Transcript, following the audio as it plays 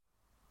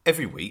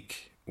Every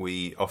week,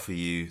 we offer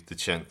you the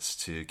chance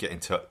to get in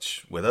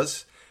touch with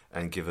us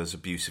and give us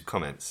abusive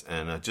comments.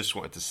 And I just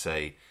wanted to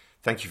say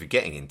thank you for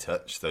getting in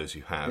touch, those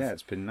who have. Yeah,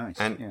 it's been nice.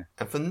 And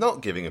for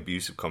not giving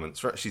abusive comments,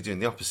 for actually doing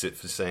the opposite,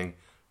 for saying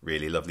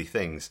really lovely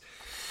things.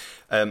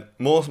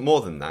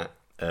 More than that,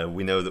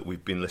 we know that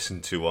we've been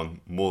listened to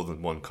on more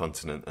than one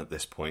continent at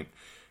this point,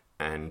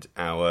 and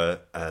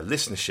our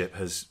listenership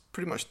has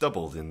pretty much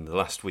doubled in the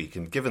last week.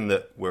 And given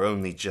that we're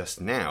only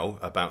just now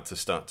about to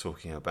start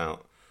talking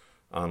about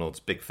Arnold's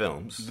big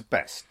films,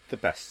 the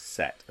best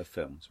set of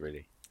films,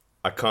 really.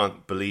 I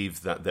can't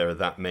believe that there are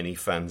that many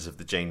fans of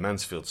the Jane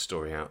Mansfield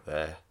story out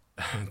there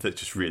that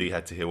just really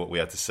had to hear what we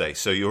had to say.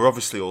 So you're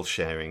obviously all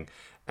sharing,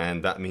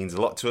 and that means a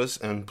lot to us,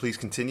 and please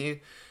continue.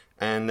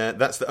 And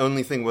that's the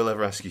only thing we'll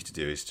ever ask you to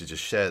do, is to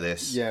just share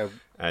this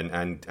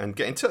and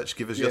get in touch.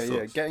 Give us your thoughts.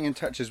 Yeah, getting in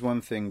touch is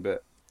one thing,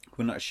 but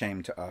we're not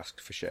ashamed to ask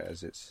for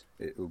shares.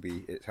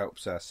 It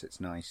helps us,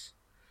 it's nice.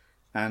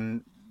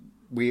 And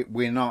we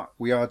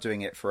are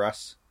doing it for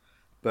us,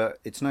 but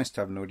it's nice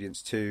to have an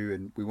audience too,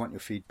 and we want your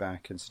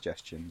feedback and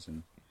suggestions,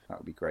 and that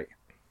would be great.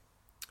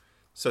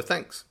 So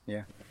thanks.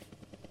 Yeah.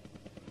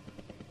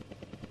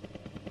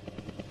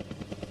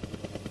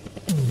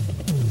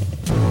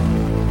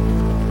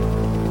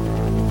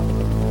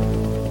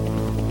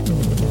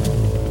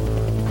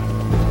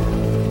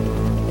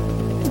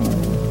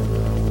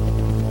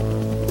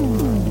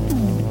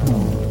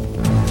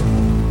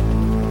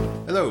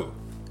 Hello,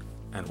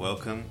 and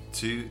welcome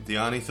to The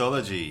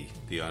Arnithology,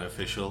 the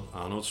unofficial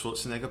Arnold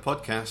Schwarzenegger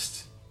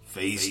podcast,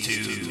 Phase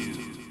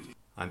 2.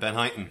 I'm Ben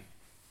Heighton.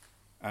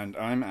 And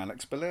I'm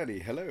Alex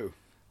Belletti. Hello.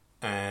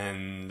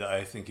 And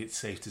I think it's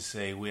safe to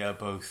say we are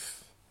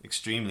both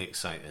extremely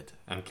excited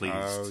and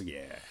pleased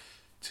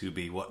to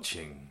be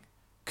watching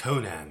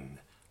Conan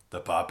The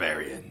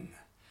Barbarian.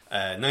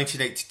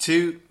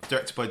 1982,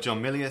 directed by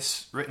John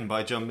Milius, written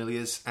by John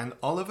Milius and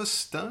Oliver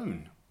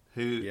Stone,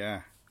 who...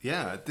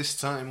 Yeah, at this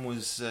time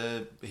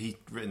he'd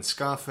written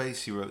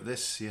Scarface, he wrote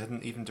this, he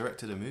hadn't even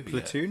directed a movie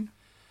Platoon?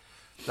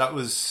 Yet. That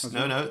was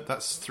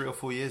that's 3 or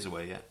 4 years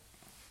away yet.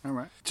 All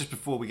right. Just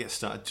before we get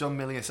started, John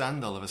Milius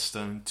and Oliver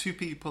Stone, two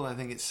people, I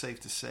think it's safe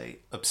to say,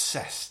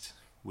 obsessed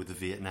with the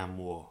Vietnam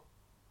War.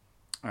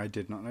 I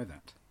did not know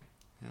that.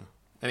 Yeah.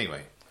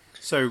 Anyway.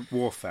 So,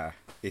 warfare,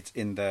 it's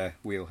in their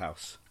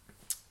wheelhouse.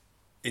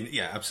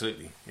 Yeah,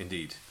 absolutely,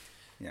 indeed.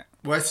 Yeah.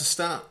 Where to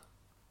start?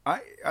 I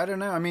don't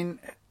know, I mean...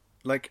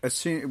 Like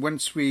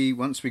once we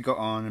got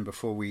on and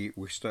before we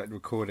started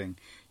recording,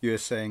 you were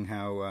saying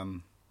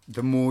how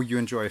the more you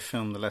enjoy a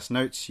film, the less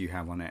notes you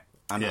have on it,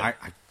 and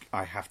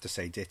I have to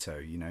say ditto.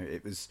 You know,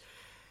 it was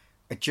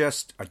I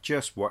just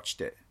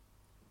watched it,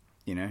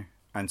 you know,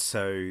 and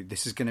so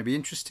this is going to be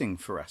interesting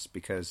for us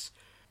because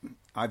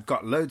I've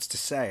got loads to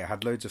say. I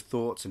had loads of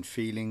thoughts and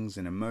feelings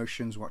and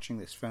emotions watching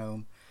this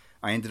film.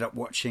 I ended up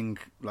watching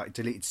like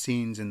deleted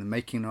scenes in the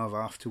making of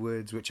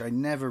afterwards, which I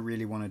never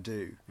really want to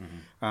do.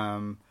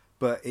 Mm-hmm.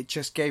 But it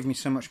just gave me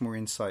so much more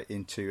insight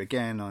into,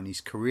 again,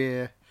 Arnie's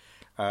career,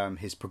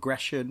 his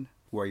progression,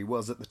 where he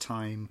was at the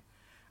time,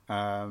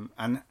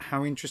 and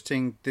how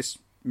interesting this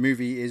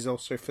movie is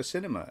also for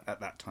cinema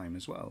at that time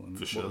as well, and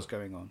what was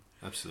going on.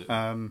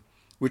 Absolutely.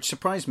 Which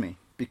surprised me,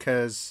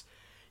 because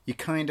you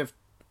kind of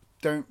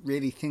don't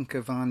really think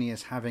of Arnie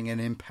as having an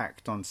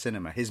impact on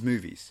cinema, his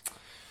movies,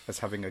 as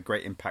having a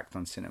great impact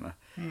on cinema,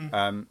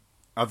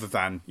 other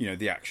than, you know,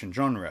 the action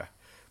genre.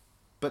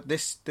 But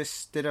this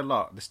did a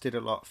lot. This did a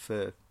lot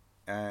for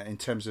in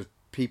terms of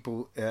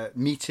people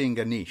meeting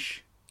a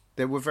niche.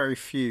 There were very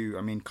few.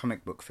 I mean,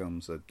 comic book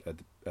films are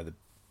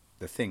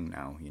the thing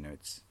now. You know,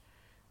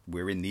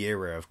 we're in the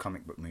era of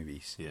comic book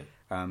movies.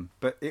 Yeah.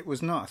 But it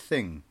was not a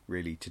thing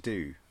really to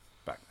do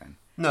back then.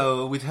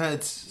 No, we'd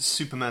had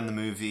Superman the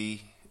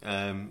movie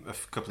a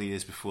couple of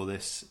years before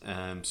this.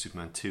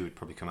 Superman 2 had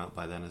probably come out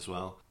by then as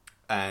well.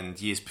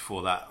 And years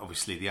before that,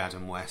 obviously, the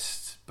Adam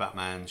West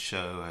Batman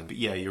show. But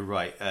yeah, you're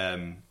right.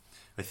 I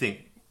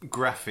think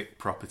graphic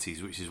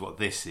properties, which is what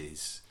this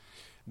is,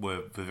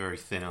 were very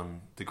thin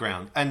on the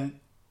ground. And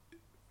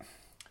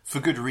for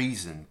good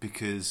reason,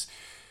 because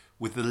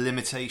with the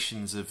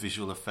limitations of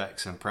visual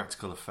effects and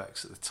practical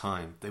effects at the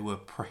time, they were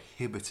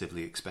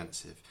prohibitively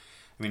expensive.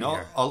 I mean,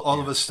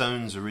 Oliver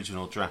Stone's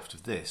original draft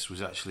of this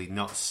was actually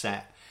not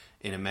set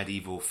in a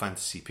medieval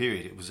fantasy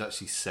period. It was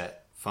actually set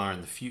far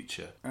in the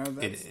future.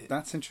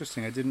 That's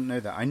interesting. I didn't know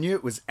that. I knew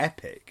it was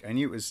epic. I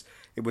knew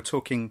we're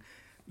talking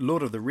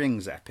Lord of the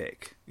Rings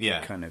epic.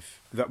 Yeah. Kind of.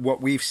 That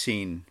what we've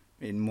seen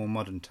in more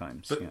modern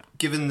times. But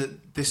given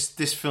that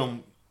this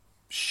film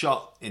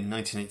shot in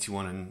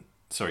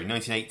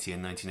 1980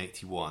 and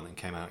 1981 and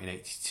came out in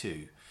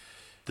 82,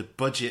 the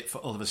budget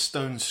for Oliver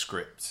Stone's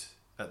script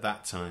at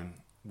that time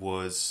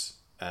was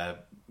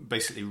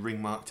basically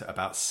ring-marked at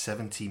about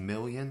 70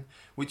 million,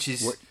 which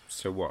is...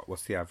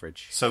 What's the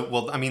average?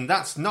 I mean,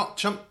 that's not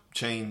chump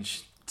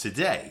change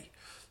today,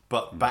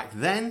 but back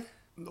then,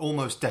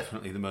 almost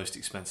definitely the most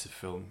expensive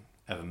film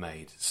ever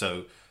made.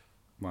 So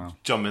wow.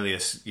 John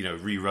Milius,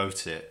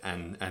 rewrote it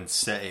and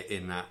set it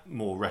in that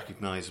more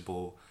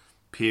recognisable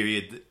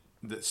period that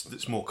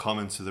that's more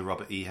common to the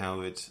Robert E.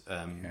 Howard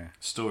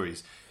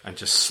stories, and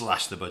just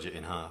slash the budget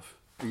in half.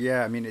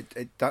 Yeah, I mean,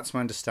 that's my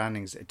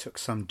understanding. Is it took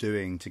some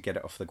doing to get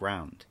it off the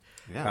ground.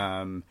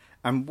 Yeah.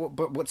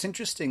 But what's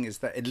interesting is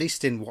that, at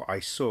least in what I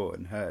saw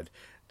and heard,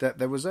 that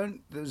there was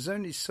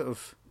only sort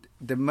of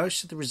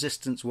most of the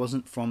resistance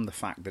wasn't from the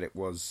fact that it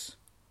was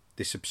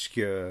this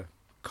obscure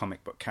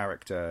comic book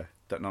character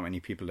that not many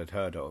people had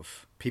heard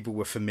of. People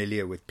were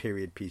familiar with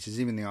period pieces.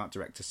 Even the art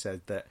director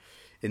said that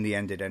in the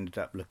end it ended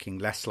up looking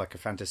less like a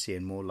fantasy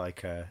and more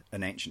like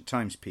an ancient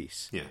times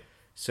piece. Yeah.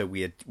 So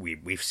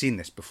we've seen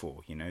this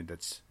before,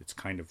 it's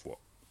kind of what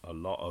a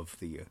lot of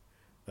the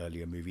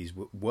earlier movies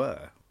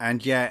were.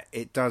 And yet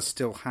it does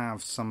still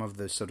have some of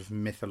the sort of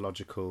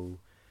mythological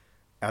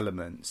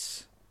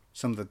elements,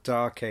 some of the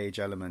Dark Age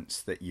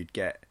elements that you'd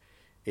get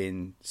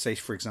in, say,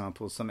 for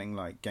example, something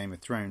like Game of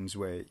Thrones,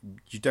 where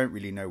you don't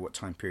really know what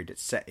time period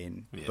it's set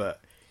in, but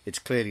it's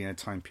clearly in a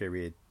time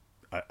period,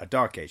 a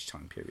Dark Age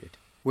time period.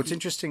 What's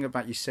interesting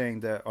about you saying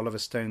that Oliver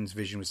Stone's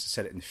vision was to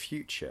set it in the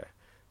future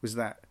was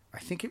that I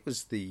think it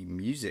was the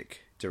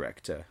music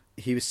director.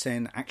 He was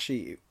saying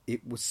actually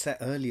it was set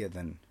earlier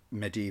than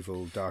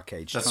medieval Dark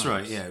Age times. That's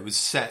right, yeah. It was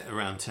set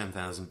around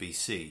 10,000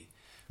 BC.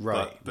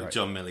 Right. But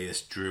John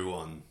Milius drew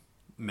on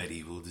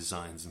medieval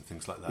designs and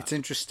things like that. It's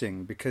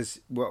interesting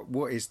because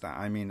what is that?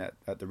 I mean,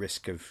 at the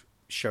risk of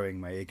showing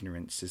my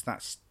ignorance,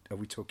 are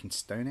we talking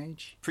Stone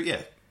Age?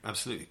 Yeah,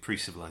 absolutely.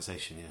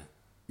 Pre-civilization, yeah.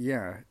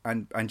 Yeah,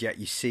 and yet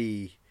you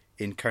see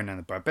in Conan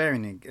the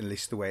Barbarian, at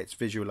least the way it's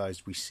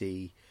visualized,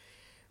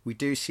 we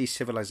do see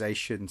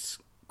civilizations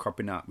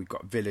cropping up. We've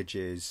got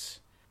villages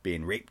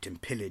being raped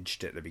and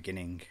pillaged at the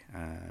beginning,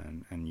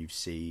 and you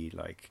see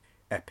like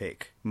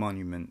epic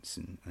monuments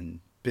and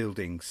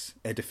buildings,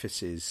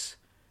 edifices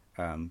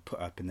put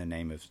up in the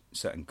name of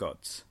certain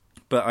gods.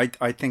 But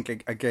I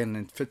think, again,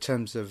 in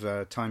terms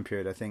of time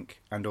period, I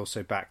think, and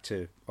also back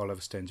to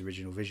Oliver Stone's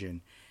original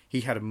vision,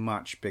 he had a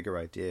much bigger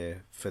idea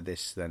for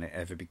this than it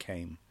ever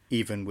became.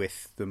 Even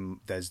with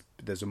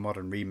there's a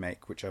modern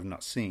remake, which I've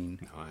not seen.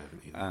 No, I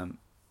haven't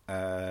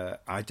either.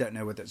 I don't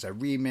know whether it's a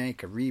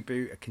remake, a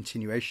reboot, a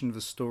continuation of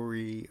the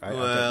story.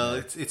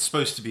 It's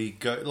supposed to be,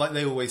 like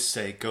they always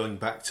say, going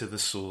back to the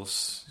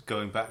source,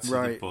 going back to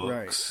the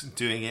books,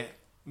 doing it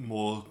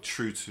more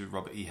true to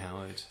Robert E.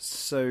 Howard.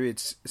 So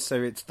it's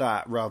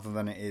that rather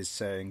than it is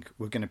saying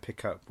we're going to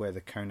pick up where the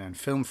Conan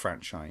film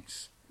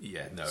franchise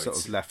sort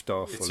of left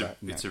off. It's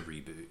a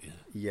reboot, yeah.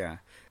 Yeah,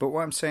 but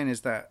what I'm saying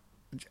is that,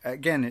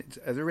 again,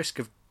 at the risk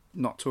of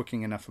not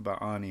talking enough about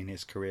Arnie and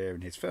his career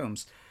and his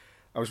films,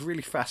 I was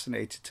really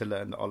fascinated to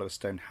learn that Oliver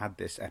Stone had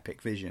this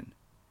epic vision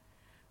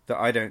that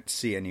I don't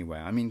see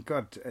anywhere. I mean,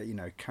 God,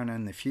 Conan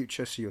in the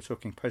future, so you're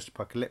talking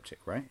post-apocalyptic,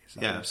 right?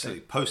 Yeah,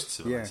 absolutely.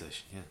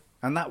 Post-civilization, yeah.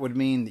 And that would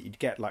mean that you'd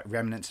get like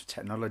remnants of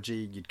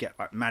technology, you'd get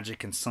like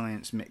magic and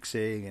science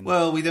mixing. And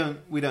well, we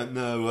don't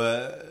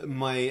know.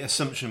 My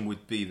assumption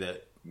would be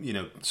that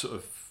sort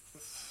of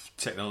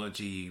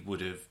technology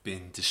would have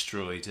been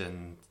destroyed,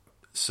 and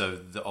so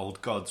the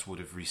old gods would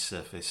have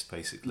resurfaced.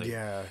 Basically,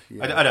 yeah.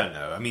 I don't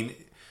know. I mean,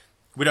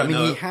 we don't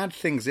know. He had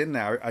things in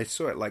there. I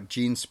saw it like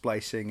gene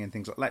splicing and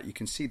things like that. You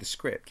can see the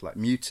script, like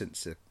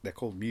mutants. They're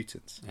called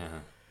mutants. Uh-huh.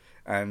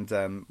 And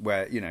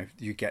where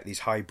you get these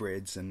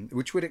hybrids, and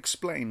which would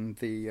explain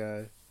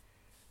the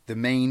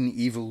main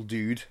evil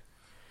dude,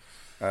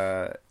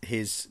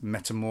 his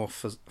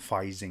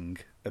metamorphizing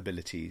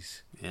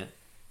abilities. Yeah,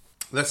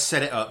 let's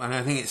set it up, and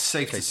I think it's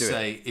safe to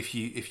say if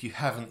you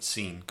haven't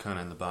seen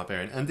Conan the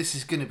Barbarian, and this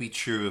is going to be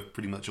true of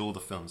pretty much all the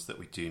films that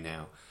we do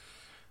now,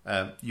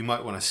 you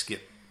might want to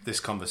skip this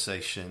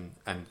conversation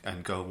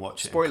and go and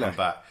watch it and come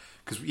back.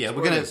 Because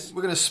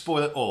we're gonna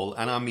spoil it all,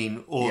 and I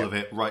mean all of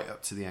it, right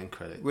up to the end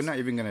credits. We're not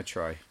even going to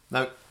try.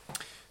 No.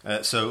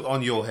 So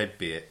on your head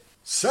be it.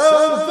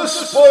 Sound the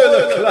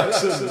spoiler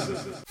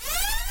klaxon.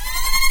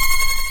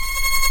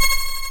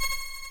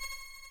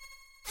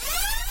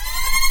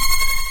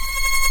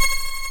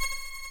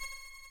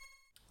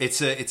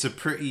 It's a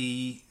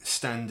pretty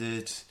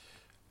standard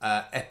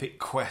epic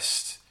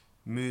quest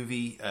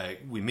movie.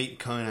 We meet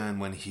Conan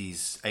when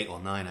he's 8 or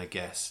 9, I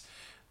guess.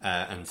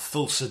 And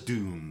Thulsa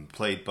Doom,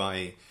 played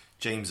by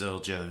James Earl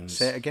Jones.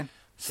 Say it again.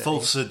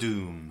 Thulsa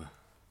Doom.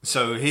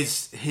 So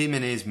him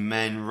and his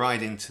men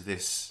ride into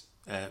this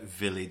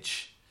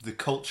village. The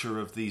culture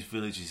of these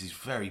villages is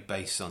very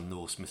based on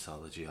Norse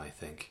mythology, I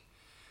think.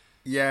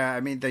 Yeah, I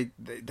mean they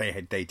did.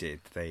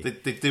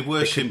 They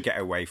worship. Couldn't get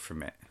away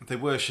from it. They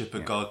worship a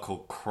god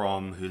called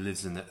Crom, who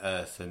lives in the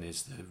earth and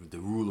is the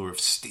ruler of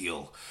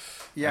steel.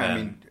 Yeah, I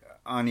mean,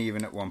 Arnie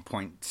even at one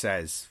point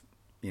says,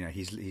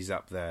 he's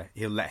up there.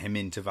 He'll let him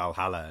into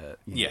Valhalla.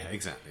 Yeah,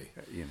 exactly.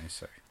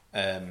 So.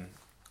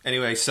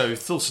 Anyway, so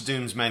Thulsa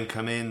Doom's men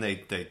come in.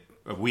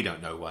 We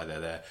don't know why they're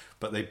there,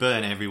 but they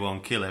burn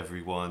everyone, kill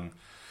everyone,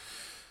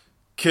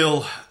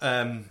 kill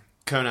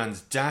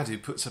Conan's dad, who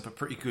puts up a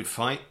pretty good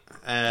fight,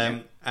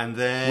 and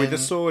then with a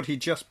sword he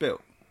just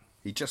built,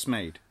 he just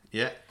made.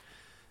 Yeah.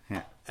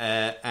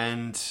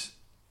 And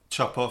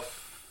chop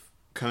off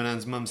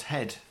Conan's mum's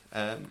head.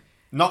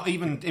 Not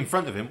even in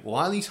front of him,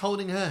 while he's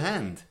holding her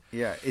hand.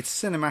 Yeah, it's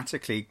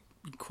cinematically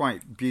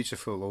quite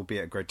beautiful,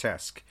 albeit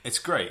grotesque. It's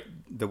great.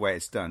 The way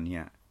it's done,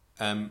 yeah.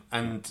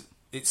 And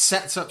it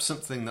sets up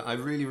something that I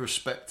really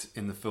respect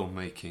in the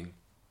filmmaking,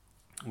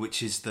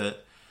 which is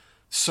that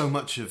so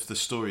much of the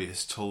story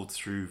is told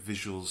through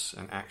visuals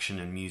and action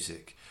and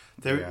music.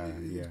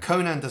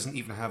 Conan doesn't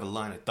even have a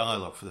line of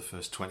dialogue for the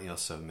first 20 or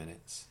so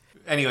minutes.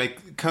 Anyway,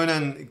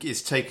 Conan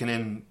is taken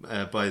in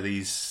by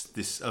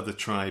this other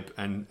tribe,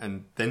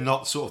 and they're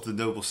not sort of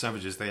the noble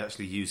savages. They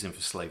actually use him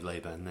for slave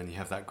labour, and then you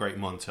have that great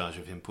montage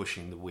of him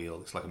pushing the wheel.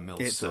 It's like a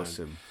millstone. It's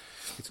awesome.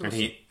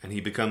 And he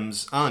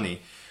becomes Arnie,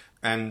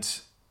 and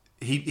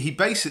he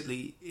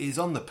basically is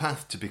on the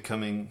path to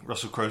becoming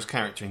Russell Crowe's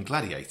character in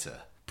Gladiator.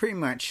 Pretty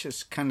much,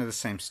 it's kind of the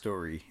same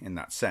story in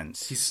that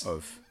sense. He's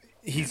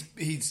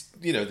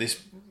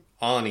this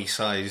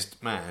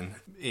Arnie-sized man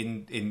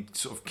in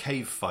sort of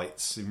cave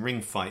fights, in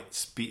ring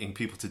fights, beating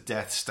people to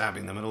death,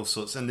 stabbing them and all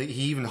sorts. And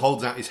he even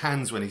holds out his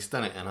hands when he's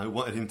done it. And I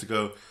wanted him to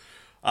go,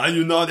 "Are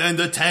you not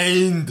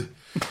entertained?"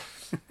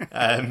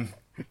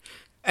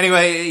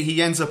 Anyway,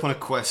 he ends up on a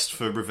quest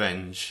for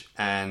revenge,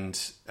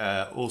 and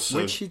also...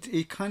 Which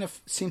he kind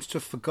of seems to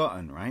have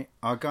forgotten, right?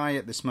 Our guy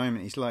at this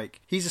moment,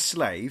 he's a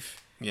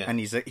slave, and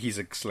he's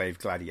a slave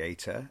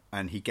gladiator,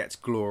 and he gets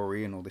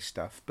glory and all this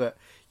stuff, but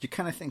you're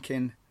kind of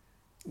thinking...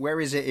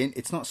 Where is it in?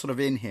 It's not sort of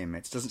in him.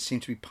 It doesn't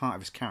seem to be part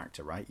of his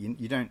character, right?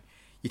 You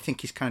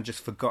think he's kind of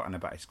just forgotten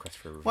about his quest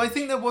for revenge. Well, I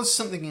think there was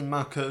something in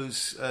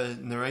Marco's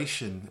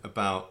narration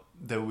about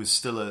there was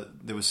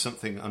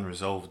something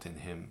unresolved in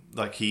him.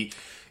 Like it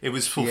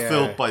was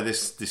fulfilled by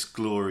this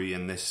glory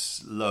and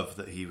this love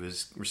that he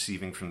was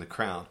receiving from the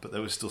crowd, but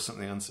there was still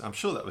something. I'm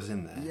sure that was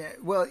in there. Yeah,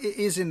 well, it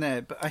is in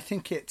there, but I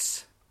think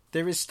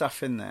there is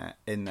stuff in there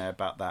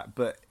about that.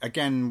 But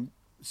again,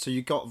 so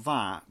you got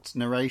that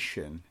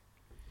narration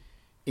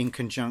in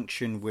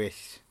conjunction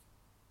with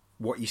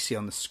what you see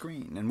on the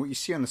screen. And what you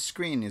see on the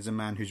screen is a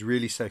man who's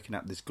really soaking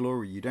up this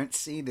glory. You don't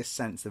see this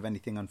sense of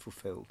anything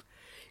unfulfilled.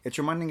 It's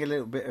reminding a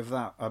little bit of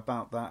that,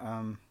 about that,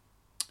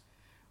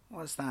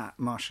 what's that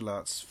martial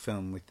arts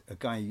film with a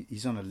guy,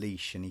 he's on a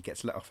leash and he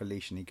gets let off a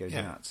leash and he goes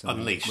nuts.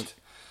 And Unleashed.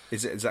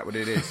 Is that what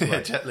it is?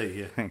 Yeah, Jet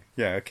Li, yeah.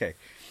 Yeah, okay.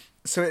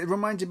 So it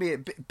reminded me a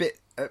bit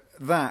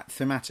that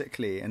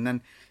thematically, and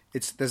then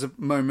there's a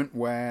moment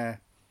where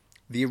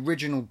the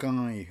original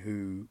guy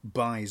who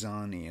buys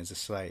Arnie as a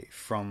slave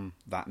from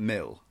that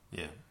mill,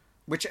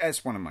 which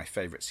is one of my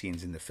favourite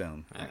scenes in the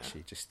film,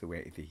 actually, just the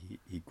way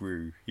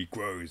he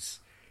grows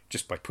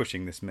just by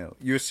pushing this mill.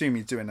 You assume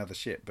he's doing other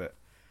shit, but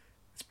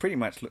it pretty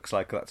much looks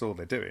like that's all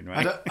they're doing,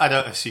 right? I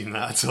don't assume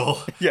that at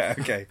all. Yeah,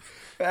 okay.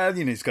 Well,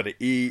 he's got to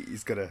eat,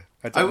 he's got to...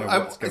 I don't know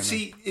what's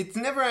going on. It's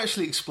never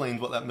actually explained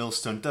what that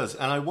millstone does,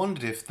 and I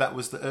wondered if that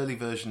was the early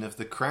version of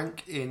the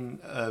crank in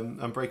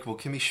Unbreakable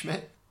Kimmy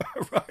Schmidt.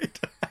 Right.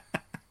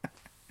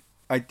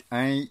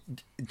 Do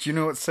you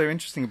know what's so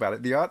interesting about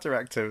it? The art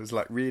director was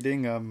like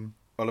reading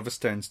Oliver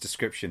Stone's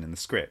description in the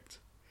script,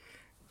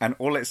 and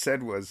all it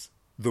said was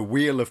the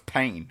Wheel of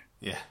Pain.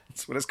 Yeah,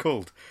 that's what it's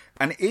called,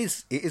 and it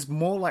is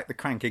more like the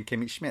crank in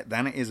Kimmy Schmidt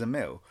than it is a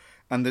mill.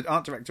 And the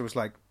art director was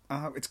like,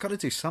 it's got to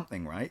do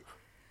something, right?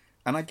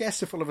 And I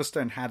guess if Oliver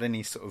Stone had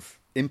any sort of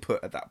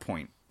input at that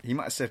point, he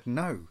might have said,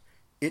 no,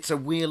 it's a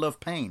Wheel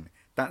of Pain.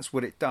 That's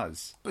what it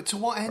does. But to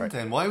what end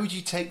then? Why would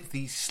you take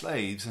these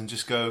slaves and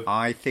just go...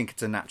 I think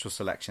it's a natural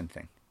selection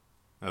thing.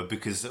 Oh,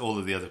 because all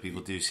of the other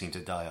people do seem to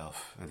die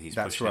off, and he's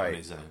pushing on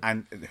his own.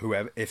 And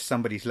if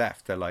somebody's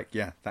left, they're like,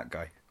 yeah, that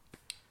guy.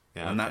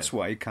 Yeah, and that's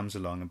why he comes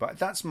along. But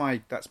that's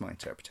my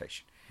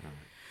interpretation. Right.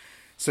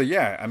 So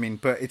yeah, I mean,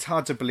 but it's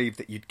hard to believe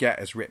that you'd get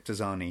as ripped as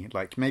Arnie.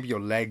 Like, maybe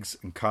your legs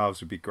and calves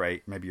would be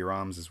great, maybe your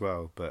arms as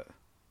well, but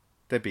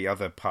there'd be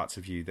other parts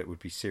of you that would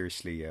be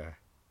seriously...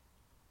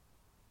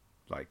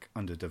 like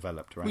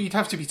underdeveloped, right? Well, you'd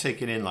have to be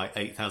taking in like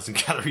 8,000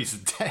 calories a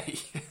day.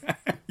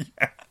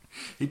 Yeah,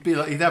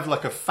 he'd have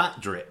like a fat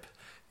drip,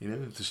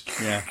 just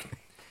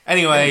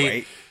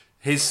Anyway,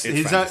 his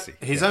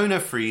owner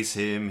frees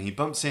him. He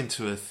bumps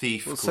into a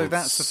thief. Well, so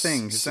that's the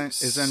thing.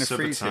 His owner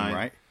frees him,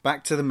 right?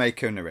 Back to the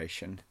Mako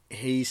narration.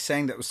 He's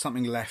saying that there was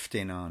something left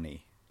in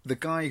Arnie. The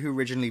guy who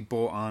originally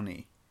bought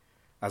Arnie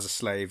as a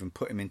slave and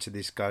put him into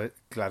this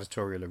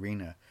gladiatorial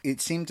arena. It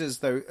seemed as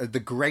though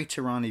the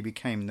greater Arnie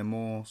became, the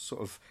more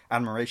sort of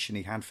admiration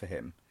he had for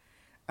him.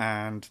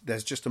 And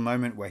there's just a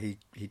moment where he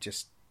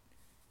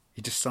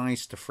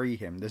decides to free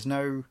him.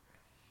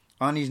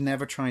 Arnie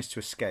never tries to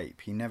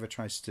escape. He never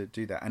tries to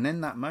do that. And in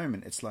that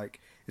moment,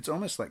 it's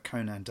almost like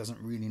Conan doesn't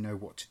really know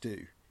what to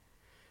do.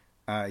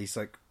 He's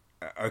like,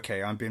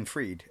 okay, I'm being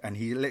freed. And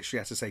he literally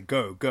has to say,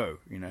 go,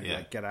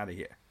 like, get out of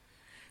here.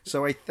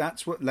 So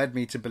that's what led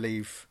me to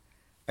believe...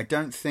 I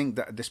don't think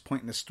that at this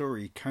point in the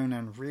story,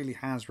 Conan really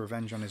has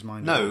revenge on his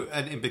mind. No,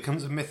 and it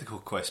becomes a mythical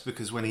quest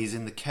because when he's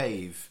in the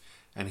cave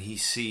and he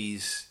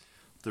sees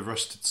the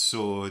rusted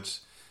sword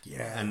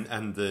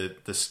and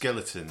the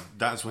skeleton,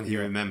 that's when he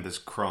remembers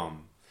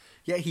Crom.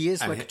 Yeah, he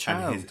is like a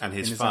child and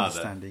his in his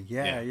father. Understanding.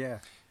 Yeah.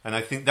 And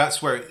I think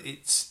that's where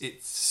it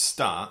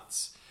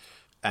starts.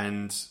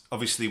 And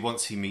obviously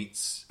once he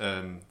meets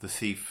the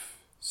thief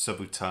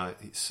Subotai,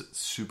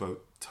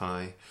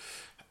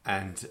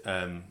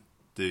 and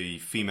the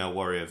female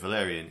warrior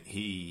Valerian,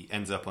 he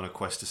ends up on a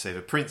quest to save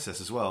a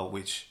princess as well,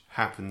 which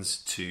happens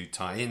to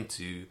tie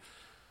into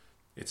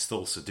it's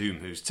Thulsa Doom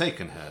who's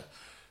taken her.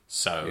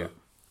 So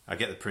I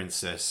get the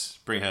princess,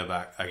 bring her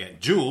back. I get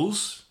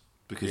Jules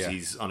because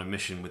he's on a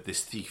mission with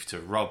this thief to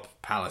rob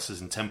palaces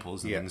and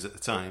temples and things at the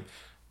time.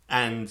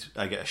 And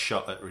I get a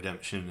shot at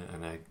redemption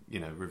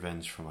and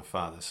revenge from my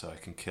father, so I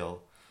can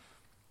kill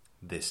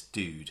this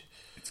dude.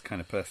 It's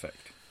kind of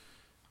perfect.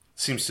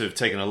 Seems to have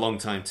taken a long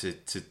time to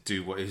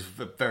do what is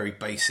a very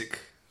basic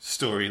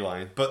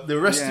storyline, but the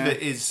rest of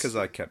it is because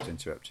I kept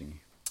interrupting you.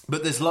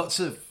 But there's lots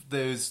of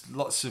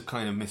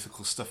kind of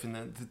mythical stuff in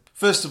there.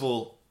 First of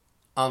all,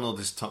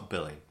 Arnold is top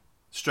billing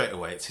straight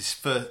away. It's his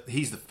first.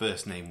 He's the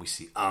first name we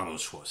see. Arnold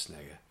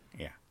Schwarzenegger.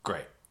 Yeah,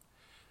 great.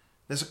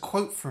 There's a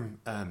quote from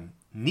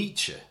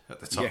Nietzsche at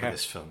the top of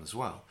this film as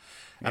well,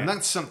 and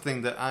that's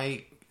something that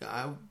I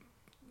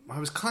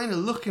was kind of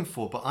looking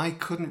for, but I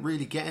couldn't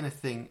really get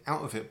anything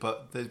out of it.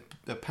 But there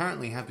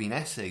apparently have been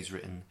essays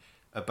written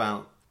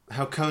about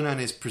how Conan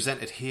is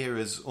presented here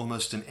as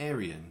almost an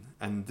Aryan,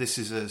 and this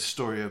is a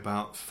story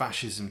about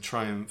fascism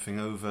triumphing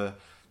over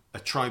a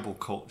tribal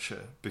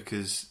culture,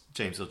 because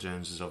James Earl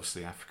Jones is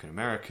obviously African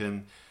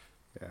American.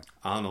 Yeah.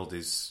 Arnold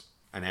is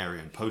an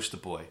Aryan poster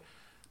boy.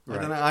 Right.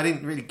 I don't know. I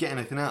didn't really get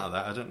anything out of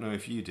that. I don't know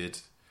if you did.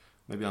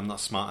 Maybe I'm not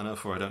smart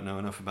enough, or I don't know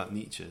enough about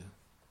Nietzsche.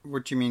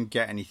 What do you mean,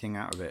 get anything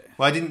out of it?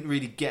 Well, I didn't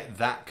really get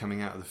that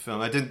coming out of the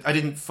film. I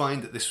didn't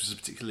find that this was a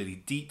particularly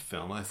deep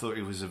film. I thought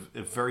it was a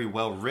very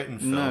well written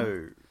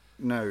film.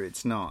 No,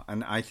 it's not.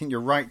 And I think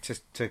you're right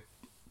to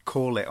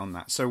call it on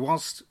that. So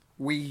whilst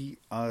we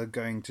are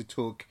going to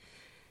talk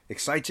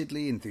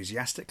excitedly,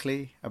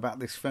 enthusiastically about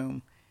this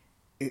film,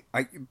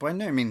 by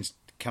no means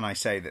can I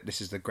say that this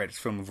is the greatest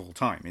film of all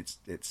time.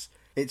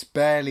 It's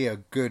barely a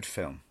good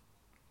film.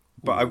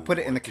 But I put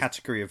it in the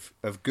category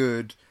of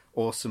good,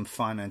 awesome,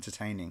 fun,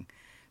 entertaining.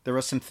 There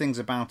are some things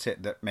about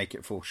it that make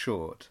it fall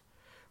short.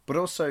 But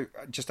also,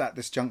 just at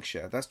this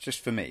juncture, that's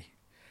just for me.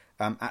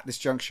 At this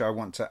juncture, I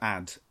want to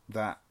add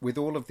that with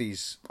all of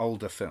these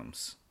older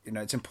films,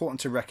 it's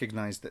important to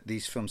recognise that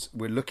these films,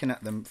 we're looking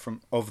at them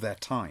of their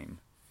time.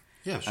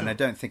 Yeah, sure. And I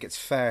don't think it's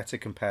fair to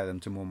compare them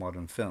to more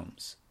modern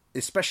films,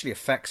 especially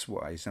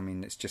effects-wise. I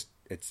mean,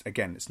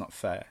 it's not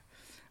fair.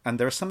 And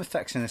there are some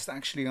effects in this that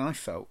actually I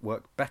felt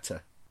work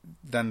better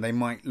than they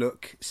might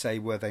look, say,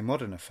 were they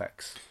modern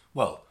effects.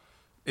 Well,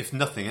 if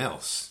nothing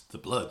else, the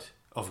blood,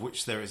 of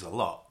which there is a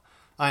lot.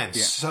 I am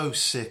so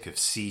sick of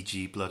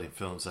CG blood in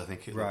films. I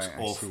think it looks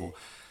awful.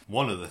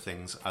 One of the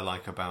things I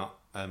like about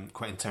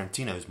Quentin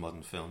Tarantino's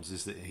modern films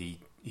is that he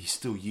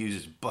still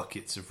uses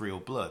buckets of real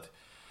blood.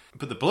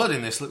 But the blood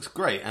in this looks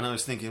great, and I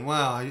was thinking,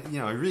 wow,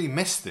 I really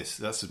missed this.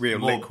 That's a real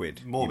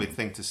liquid, morbid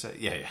thing to say.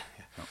 Yeah.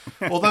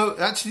 Although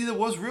actually there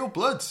was real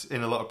blood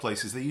in a lot of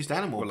places. They used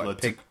animal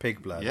blood, like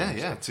pig blood.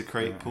 Yeah, to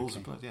create pools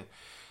of blood.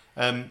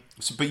 Yeah.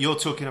 But you're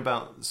talking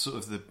about sort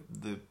of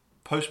the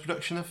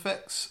post-production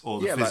effects or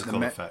the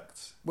physical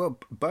effects? Well,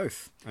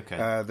 both.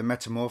 Okay. The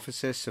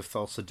metamorphosis of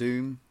Thulsa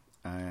Doom,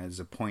 as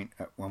at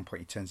one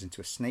point he turns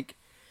into a snake.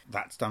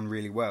 That's done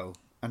really well.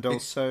 And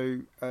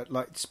also,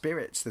 like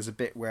spirits, there's a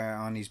bit where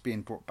Arnie's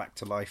being brought back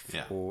to life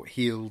or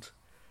healed.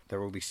 There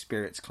are all these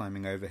spirits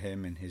climbing over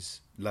him and his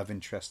love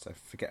interest. I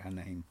forget her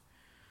name.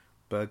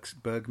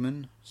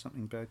 Bergman?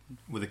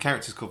 Well, the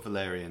character's called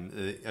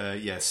Valerian.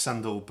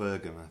 Sandal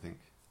Bergman, I think.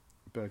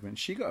 Bergman.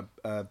 She got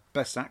a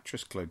Best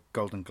Actress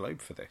Golden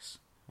Globe for this.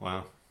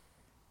 Wow.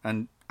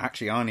 And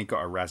actually, Arnie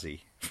got a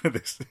Razzie for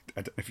this.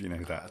 I don't know if you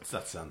know that.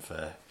 That's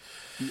unfair.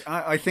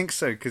 I think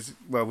so, because,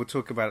 well, we'll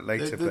talk about it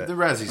later. The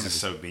Razzies are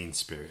so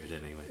mean-spirited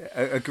anyway.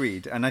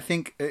 Agreed. And I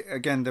think,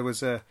 again, there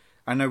was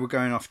I know we're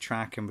going off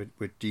track and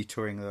we're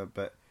detouring a little,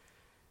 but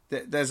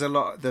there's a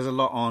lot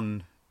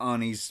on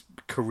Arnie's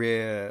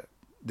career.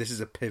 This is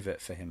a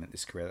pivot for him in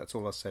this career. That's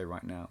all I'll say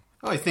right now.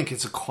 I think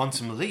it's a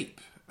quantum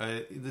leap.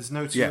 There's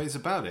no two ways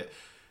about it.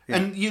 Yeah.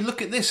 And you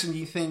look at this and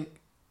you think,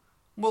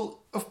 well,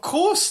 of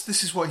course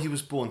this is what he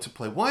was born to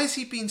play. Why has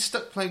he been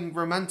stuck playing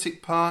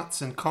romantic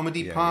parts and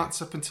comedy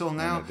parts up until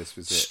now? No, this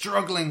was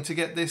struggling to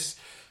get this.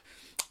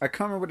 I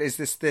can't remember what it is.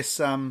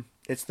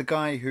 It's the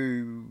guy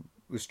who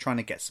was trying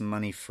to get some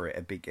money for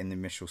it in the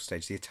initial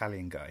stage, the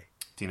Italian guy.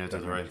 Dino De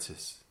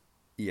Laurentiis.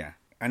 Yeah.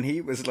 And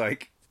he was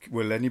like,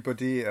 will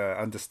anybody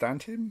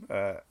understand him?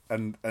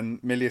 And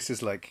Milius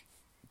is like,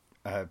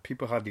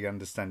 people hardly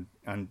understand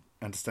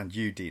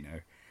you, Dino.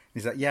 And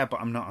he's like, yeah, but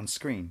I'm not on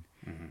screen.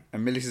 Mm-hmm.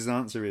 And Milius's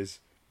answer is,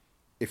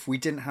 if we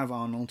didn't have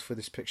Arnold for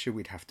this picture,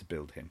 we'd have to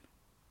build him.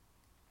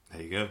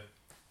 There you go.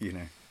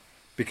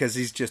 Because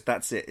he's just,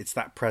 that's it. It's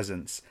that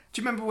presence.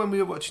 Do you remember when we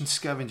were watching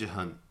Scavenger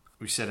Hunt,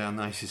 we said how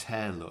nice his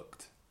hair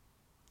looked?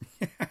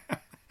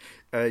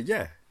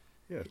 Yeah,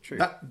 true.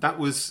 That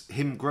was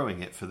him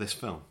growing it for this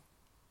film.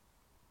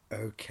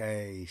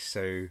 Okay,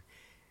 so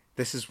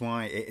this is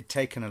why it had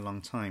taken a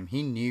long time.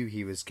 He knew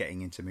he was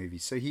getting into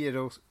movies, so he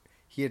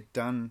had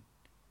done.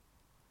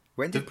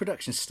 When did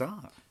production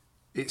start?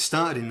 It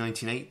started in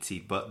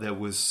 1980, but there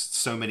was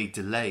so many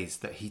delays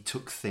that he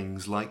took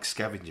things like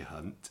Scavenger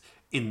Hunt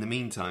in the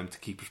meantime to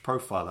keep his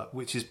profile up,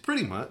 which is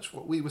pretty much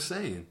what we were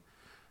saying,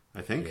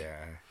 I think.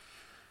 Yeah.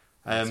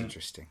 That's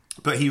interesting.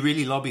 But he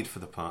really lobbied for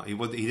the part. He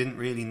didn't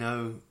really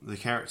know the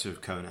character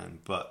of Conan,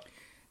 but...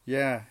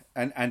 Yeah,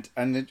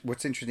 and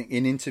what's interesting,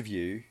 in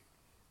interview,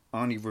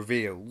 Arnie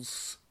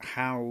reveals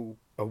how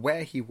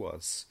aware he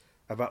was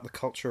about the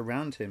culture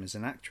around him as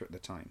an actor at the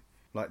time.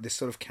 Like this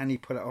sort of can he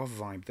pull it off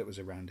vibe that was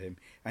around him.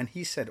 And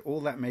he said all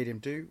that made him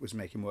do was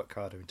make him work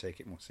harder and take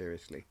it more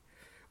seriously.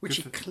 Which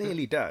he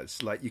clearly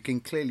does. Like, you can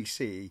clearly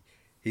see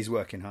he's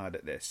working hard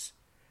at this.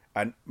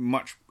 And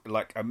much,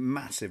 like, a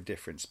massive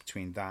difference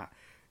between that,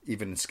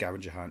 even in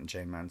Scavenger Hunt and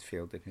Jane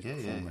Mansfield in his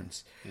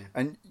performance. Yeah.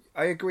 And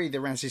I agree the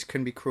Razzies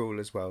can be cruel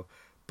as well.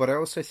 But I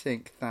also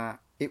think that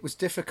it was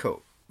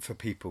difficult for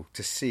people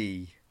to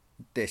see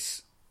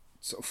this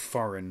sort of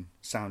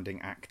foreign-sounding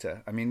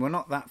actor. I mean, we're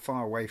not that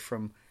far away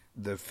from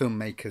the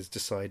filmmakers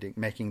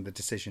making the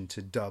decision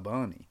to dub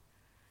Arnie.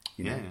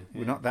 You know,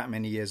 we're not that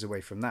many years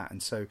away from that,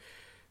 and so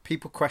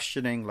people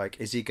questioning like,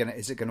 is it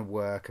gonna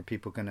work? Are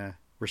people gonna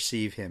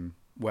receive him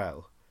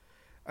well?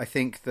 I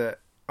think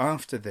that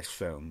after this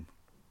film,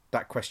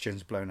 that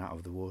question's blown out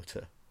of the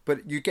water.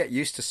 But you get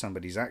used to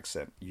somebody's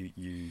accent. You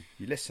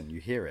listen, you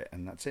hear it,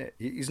 and that's it.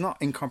 He's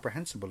not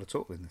incomprehensible at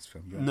all in this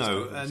film.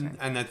 No,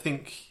 and I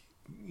think,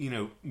 you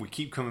know, we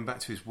keep coming back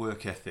to his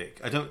work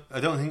ethic. I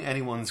don't think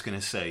anyone's going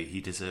to say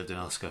he deserved an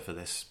Oscar for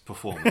this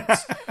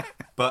performance,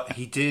 but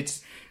he did,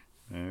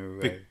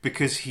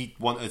 because he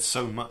wanted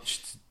so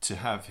much to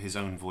have his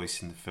own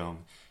voice in the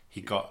film. He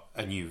got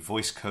a new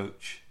voice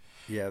coach.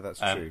 Yeah, that's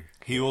true.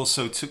 He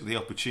also took the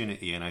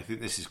opportunity, and I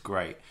think this is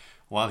great,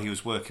 while he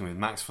was working with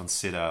Max von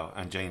Sydow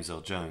and James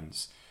L.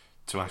 Jones,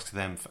 to ask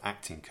them for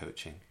acting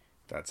coaching.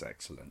 That's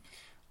excellent.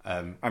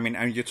 I mean,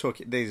 and you're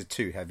talking, these are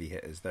two heavy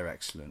hitters. They're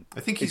excellent.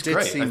 I think he's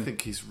great. I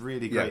think he's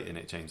really great in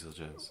it, James L.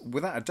 Jones.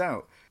 Without a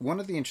doubt.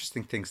 One of the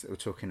interesting things that we're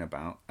talking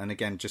about, and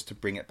again, just to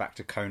bring it back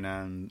to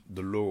Conan,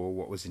 the lore,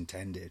 what was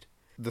intended.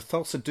 The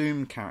Thulsa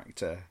Doom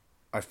character,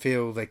 I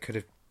feel they could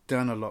have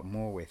done a lot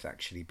more with,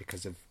 actually,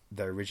 because of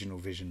their original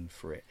vision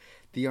for it.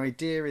 The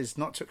idea is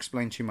not to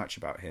explain too much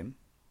about him,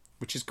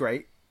 which is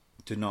great.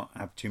 To not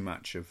have too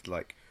much of,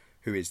 like,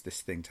 who is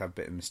this thing, to have a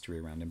bit of mystery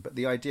around him. But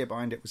the idea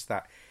behind it was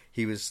that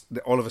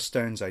Oliver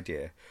Stone's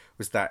idea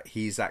was that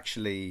he's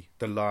actually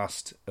the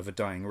last of a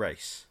dying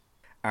race.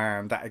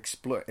 And that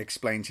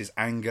explains his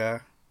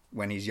anger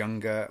when he's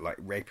younger, like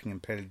raping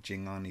and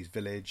pillaging Arnie's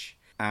village.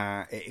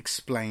 It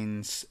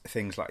explains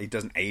things like he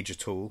doesn't age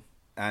at all.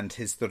 And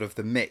his sort of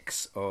the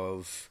mix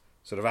of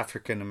sort of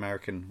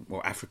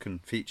African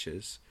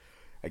features.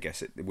 I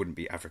guess it wouldn't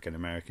be African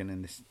American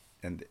in this,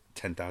 and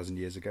 10,000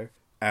 years ago.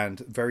 And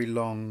very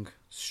long,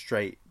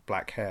 straight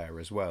black hair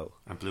as well.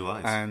 And blue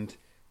eyes. And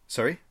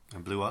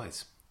And blue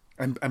eyes.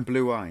 And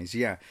blue eyes,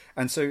 yeah.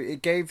 And so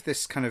it gave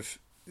this kind of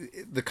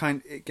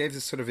it gave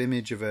this sort of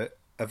image of a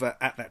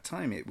at that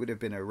time it would have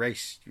been a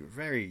race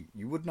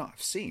you would not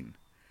have seen.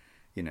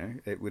 You know,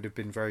 it would have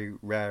been very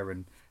rare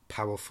and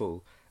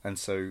powerful, and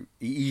so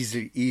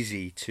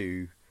easy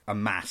to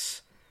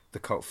amass the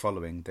cult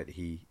following that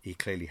he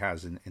clearly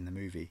has in the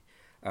movie.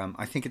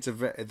 I think the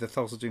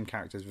Thulsa Doom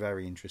character is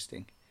very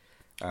interesting.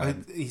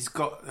 He's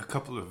got a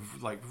couple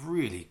of like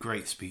really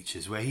great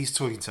speeches where he's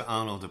talking to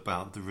Arnold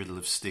about the riddle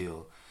of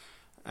steel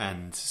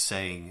and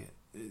saying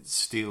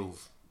steel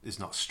is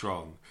not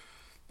strong,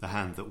 the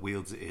hand that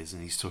wields it is,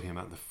 and he's talking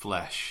about the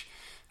flesh,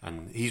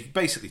 and he's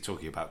basically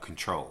talking about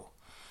control.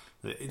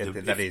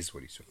 That is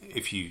what he's talking about.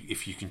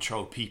 If you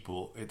control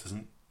people, it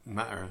doesn't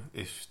matter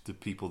if the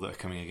people that are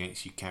coming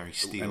against you carry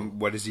steel. And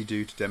what does he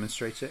do to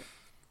demonstrate it?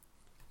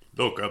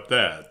 Look up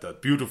there,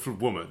 that beautiful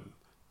woman.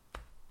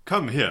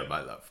 Come here,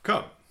 my love,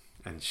 come.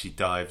 And she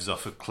dives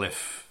off a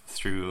cliff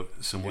through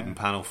some wooden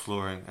panel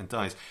flooring and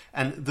dies.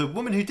 And the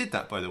woman who did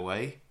that, by the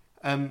way,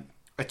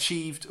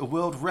 achieved a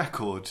world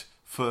record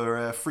for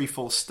a free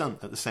fall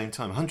stunt at the same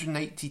time.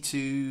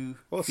 182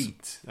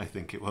 feet, I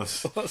think it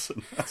was.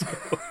 Awesome. That's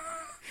cool.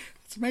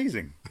 It's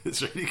amazing.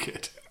 It's really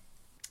good.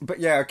 But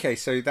yeah, okay,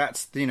 so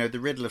that's, the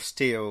riddle of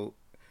steel.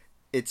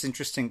 It's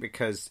interesting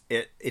because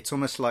it's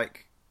almost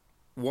like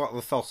what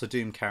the Thulsa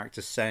Doom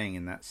character's saying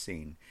in that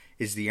scene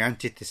is the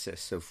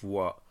antithesis of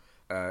what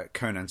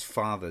Conan's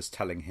father's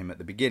telling him at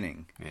the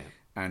beginning. Yeah.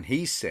 And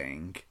he's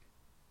saying,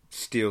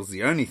 steel's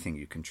the only thing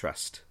you can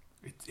trust.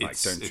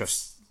 Don't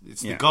trust...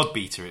 It's the god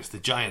beater, it's the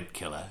giant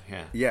killer,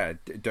 yeah. Yeah,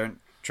 don't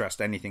trust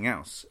anything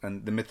else.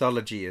 And the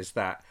mythology is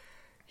that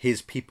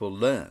his people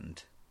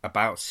learned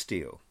about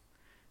steel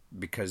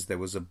because there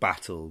was a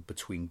battle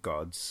between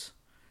gods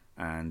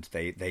and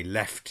they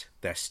left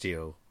their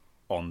steel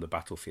on the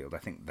battlefield. I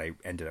think they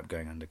ended up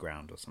going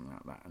underground or something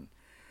like that. And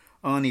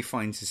Arnie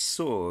finds his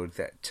sword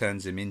that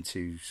turns him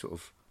into sort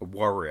of a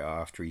warrior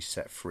after he's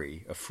set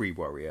free, a free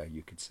warrior,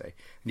 you could say.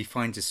 And he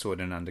finds his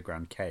sword in an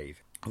underground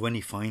cave. When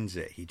he finds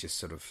it, he just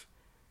sort of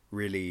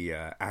really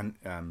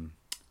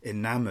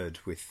enamored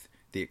with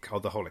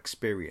the whole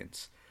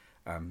experience.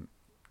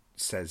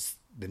 Says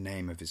the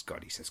name of his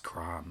god. He says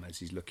Kram as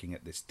he's looking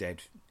at this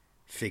dead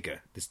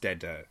figure, this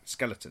dead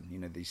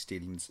skeleton, that he's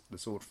stealing the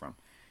sword from.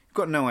 You've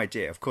got no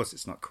idea. Of course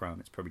it's not Kram,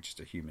 it's probably just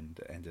a human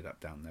that ended up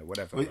down there,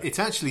 whatever. Well, it's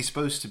actually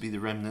supposed to be the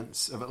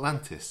remnants of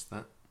Atlantis,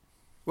 that.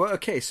 Well,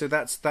 okay, so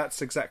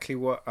that's exactly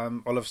what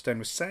Oliver Stone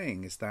was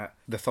saying, is that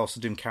the Thulsa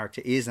Doom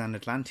character is an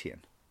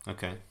Atlantean.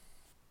 Okay.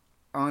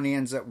 Arnie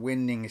ends up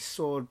winning his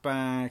sword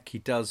back. He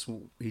does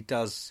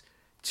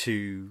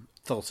to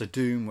Thulsa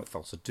Doom what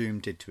Thulsa Doom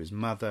did to his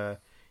mother.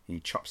 He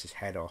chops his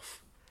head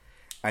off.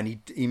 And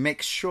he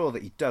makes sure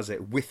that he does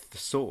it with the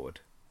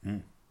sword,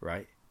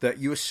 right? That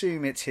you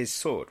assume it's his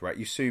sword, right?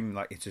 You assume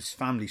like it's his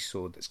family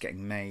sword that's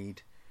getting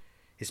made.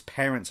 His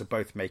parents are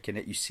both making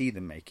it. You see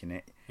them making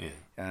it.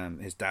 Yeah.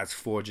 His dad's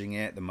forging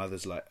it. The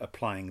mother's like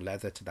applying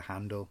leather to the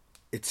handle.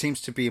 It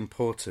seems to be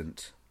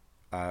important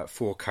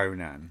for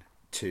Conan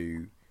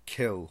to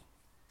kill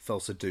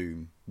Thulsa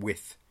Doom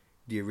with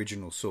the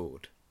original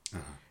sword.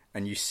 Uh-huh.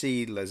 And you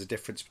see there's a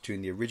difference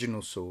between the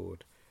original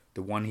sword,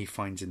 the one he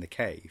finds in the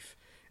cave,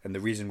 and the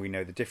reason we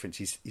know the difference,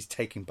 he's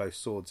taking both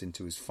swords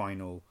into his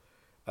final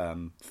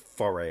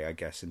foray, I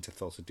guess, into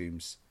Thulsa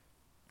Doom's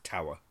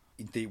tower.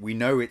 We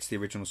know it's the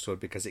original sword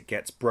because it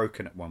gets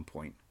broken at one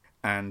point,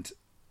 and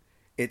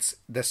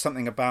there's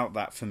something about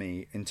that for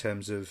me in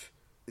terms of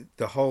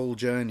the whole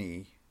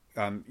journey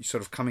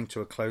sort of coming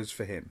to a close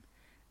for him,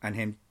 and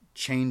him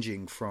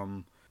changing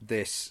from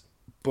this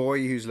boy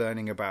who's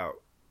learning about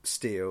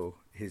steel,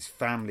 his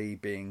family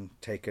being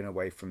taken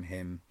away from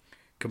him,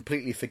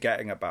 completely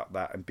forgetting about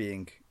that and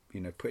being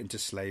put into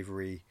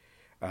slavery,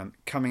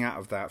 coming out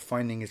of that,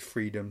 finding his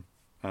freedom,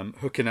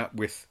 hooking up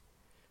with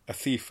a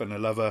thief and a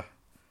lover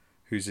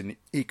who's an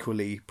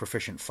equally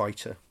proficient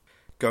fighter,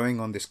 going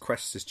on this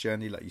quest, this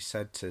journey, like you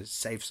said, to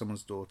save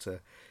someone's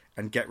daughter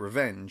and get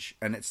revenge.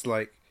 And it's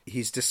like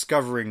he's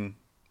discovering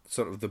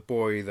sort of the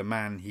boy, the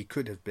man he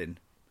could have been,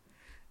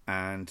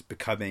 and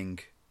becoming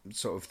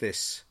sort of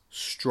this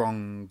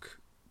strong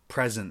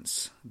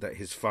presence that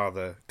his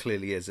father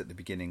clearly is at the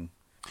beginning.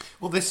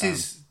 Well, this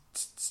is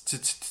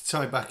to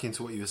tie back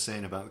into what you were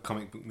saying about the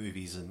comic book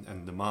movies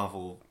and the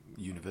Marvel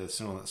universe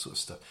and all that sort of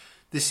stuff.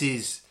 This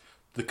is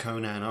the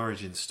Conan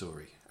origin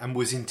story and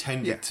was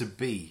intended to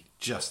be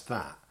just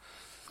that.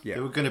 Yeah.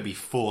 There were going to be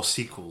 4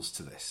 sequels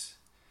to this.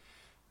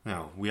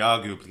 Now, we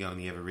arguably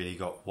only ever really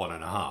got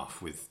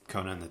 1.5 with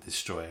Conan the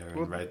Destroyer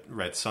and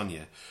Red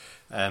Sonja.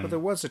 But there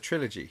was a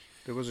trilogy.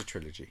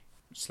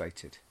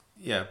 Slated.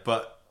 Yeah,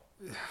 but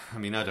I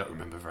mean, I don't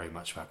remember very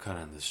much about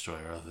Conan the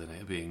Destroyer other than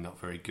it being not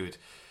very good.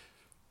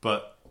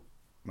 But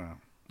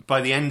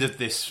by the end of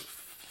this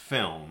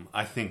film,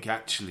 I think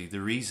actually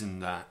the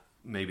reason that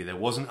maybe there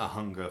wasn't a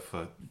hunger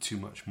for too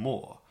much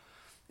more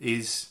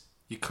is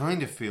you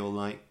kind of feel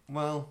like,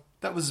 well,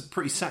 that was a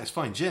pretty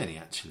satisfying journey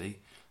actually,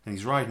 and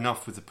he's riding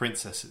off with the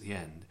princess at the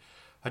end.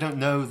 I don't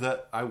know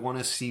that I want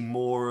to see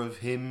more of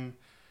him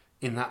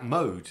in that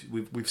mode.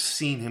 We've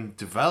seen him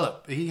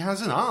develop. He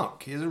has an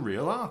arc. He has a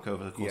real arc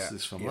over the course of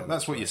this film.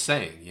 That's what you're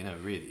saying,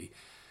 really.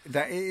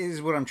 That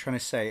is what I'm trying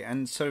to say.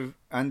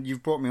 And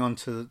you've brought me on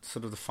to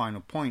sort of the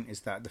final point,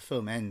 is that the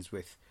film ends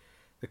with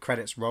the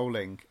credits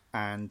rolling,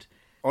 and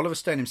Oliver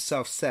Stone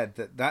himself said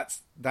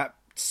that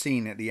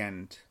scene at the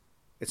end,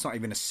 it's not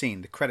even a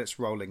scene, the credits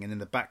rolling, and in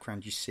the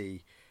background you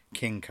see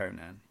King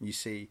Conan. You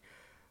see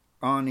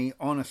Arnie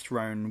on a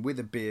throne with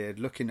a beard,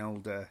 looking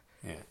older,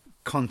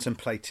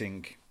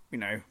 contemplating,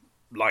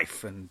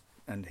 life and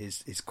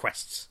his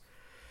quests.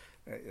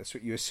 That's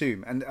what you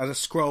assume. And as a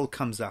scroll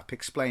comes up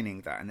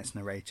explaining that, and it's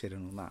narrated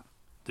and all that.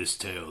 This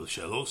tale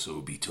shall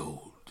also be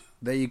told.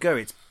 There you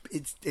go.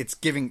 It's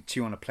giving it to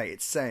you on a plate.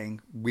 It's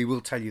saying, we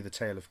will tell you the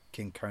tale of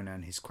King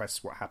Conan, his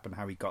quests, what happened,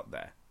 how he got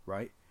there,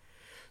 right?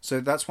 So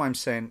that's why I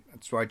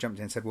jumped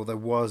in and said, well, there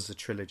was a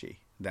trilogy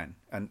then.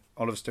 And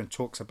Oliver Stone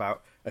talks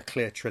about a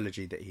clear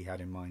trilogy that he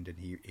had in mind and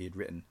he had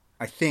written.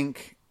 I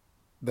think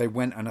they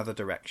went another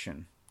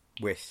direction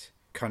with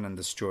Conan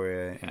the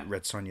Destroyer and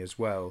Red Sonja as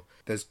well.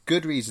 There's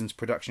good reasons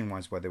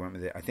production-wise why they went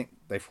with it. I think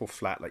they fall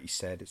flat, like you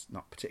said. It's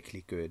not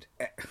particularly good.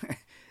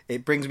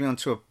 It brings me on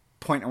to a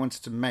point I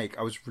wanted to make.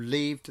 I was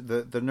relieved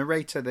the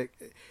narrator,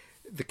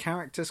 the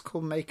character's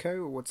called Mako,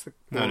 or what's the...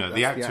 No,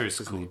 the actor is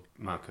called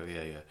Marco,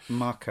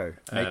 Marco.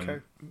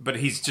 Mako? But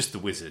he's just the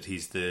wizard.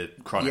 He's the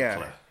chronicler.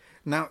 Yeah.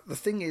 Now, the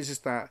thing is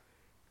that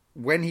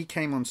when he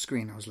came on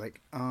screen, I was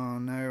like, oh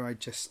no, I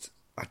just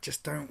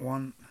don't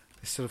want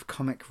this sort of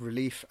comic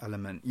relief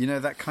element.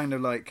 That kind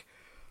of like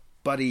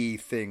buddy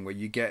thing where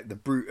you get the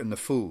brute and the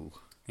fool.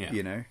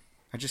 Yeah.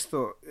 I just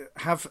thought,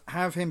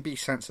 have him be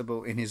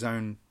sensible in his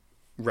own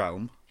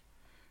realm.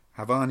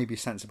 Have Arnie be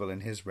sensible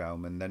in his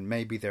realm, and then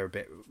maybe they're a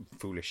bit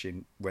foolish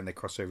when they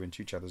cross over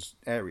into each other's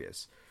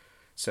areas.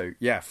 So,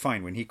 yeah,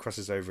 fine. When he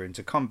crosses over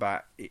into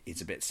combat,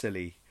 it's a bit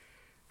silly,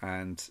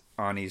 and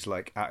Arnie's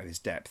like out of his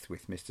depth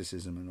with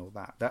mysticism and all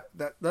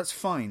that. That's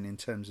fine in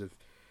terms of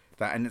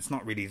that, and it's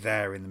not really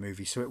there in the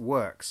movie, so it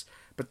works.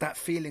 But that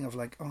feeling of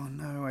like, oh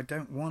no, I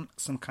don't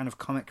want some kind of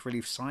comic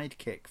relief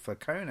sidekick for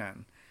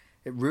Conan.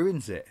 It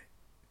ruins it.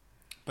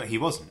 But he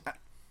wasn't.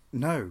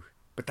 No.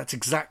 But that's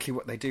exactly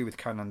what they do with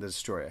Conan the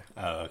Destroyer.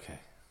 Oh, okay.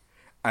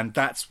 And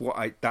that's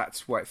why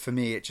for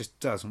me it just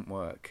doesn't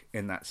work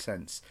in that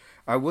sense.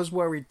 I was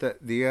worried that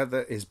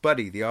his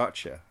buddy, the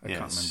archer, I can't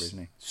remember his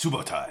name.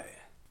 Subotai.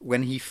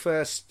 When he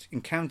first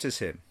encounters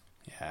him.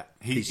 Yeah.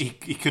 He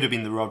could have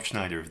been the Rob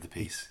Schneider of the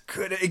piece.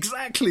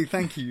 Exactly,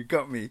 thank you, you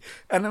got me.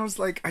 And I was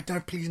like,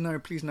 please no.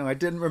 I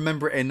didn't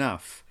remember it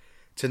enough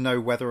to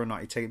know whether or not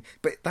he taken.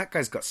 But that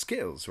guy's got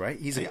skills, right?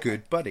 He's a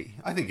good buddy.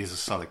 I think he's a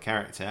solid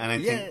character. And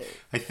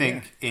I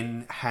think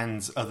in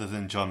hands other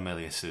than John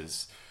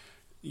Milius's,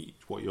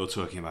 what you're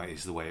talking about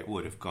is the way it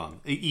would have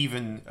gone.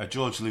 Even a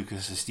George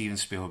Lucas, a Steven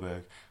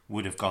Spielberg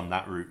would have gone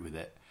that route with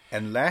it.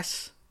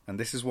 Unless, and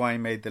this is why I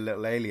made the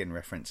little alien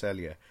reference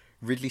earlier,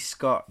 Ridley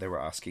Scott, they were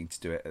asking to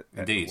do it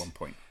at one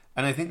point.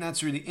 And I think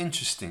that's really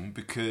interesting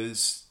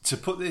because to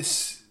put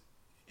this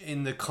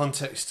in the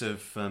context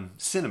of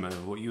cinema,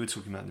 what you were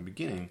talking about in the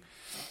beginning,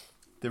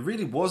 there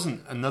really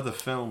wasn't another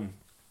film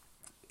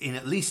in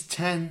at least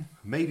 10,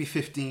 maybe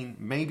 15,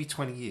 maybe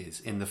 20 years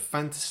in the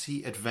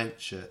fantasy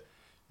adventure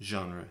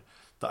genre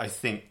that I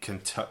think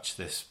can touch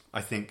this.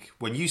 I think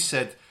when you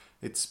said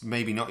it's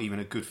maybe not even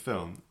a good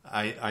film,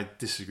 I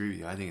disagree with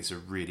you. I think it's a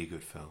really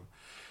good film.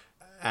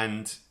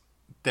 And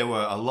there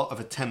were a lot of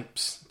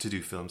attempts to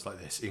do films like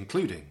this,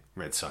 including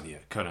Red Sonja,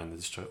 Conan the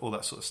Destroyer, all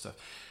that sort of stuff.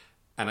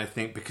 And I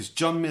think because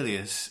John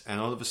Milius and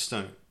Oliver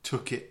Stone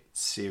took it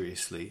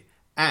seriously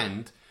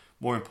and,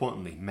 more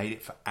importantly, made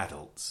it for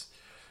adults.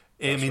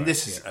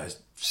 This is a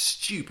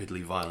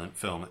stupidly violent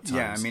film at times.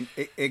 Yeah, I mean,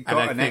 it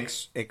got an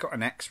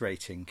X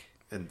rating,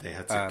 and they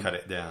had to cut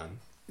it down.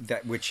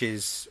 Which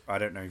is, I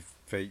don't know,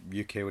 for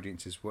UK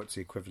audiences, what's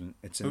the equivalent?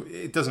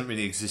 It doesn't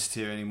really exist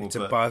here anymore. It's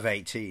above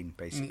 18,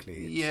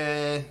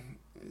 basically.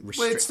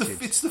 Well, it's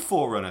the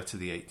forerunner to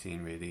the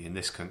 18, really, in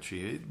this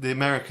country. The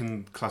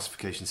American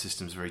classification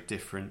system is very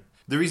different.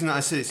 The reason that I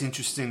say it's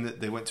interesting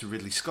that they went to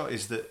Ridley Scott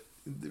is that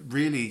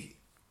really,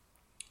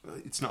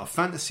 it's not a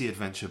fantasy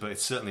adventure, but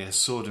it's certainly a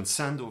sword and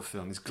sandal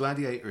film. His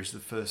Gladiator is the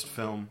first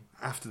film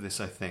after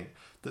this, I think,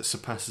 that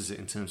surpasses it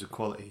in terms of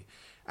quality.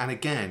 And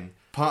again,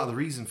 part of the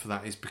reason for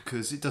that is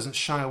because it doesn't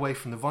shy away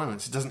from the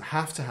violence. It doesn't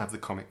have to have the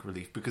comic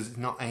relief because it's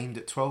not aimed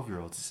at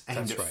 12-year-olds. It's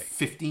aimed at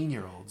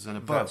 15-year-olds and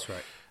above. That's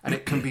right. And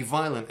it can be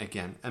violent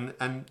again.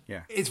 And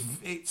it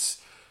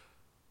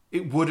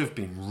would have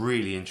been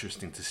really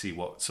interesting to see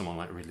what someone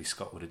like Ridley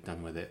Scott would have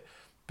done with it.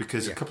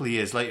 Because a couple of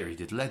years later, he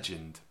did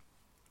Legend.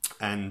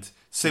 And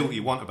say what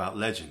you want about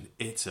Legend,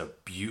 it's a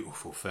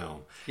beautiful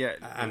film. Yeah,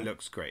 it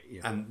looks great.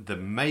 Yeah. And the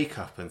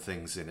makeup and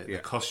things in it, the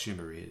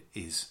costumery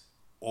is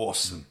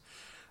awesome.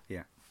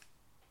 Yeah.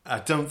 I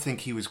don't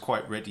think he was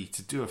quite ready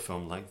to do a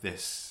film like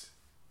this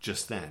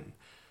just then.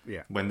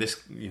 Yeah. When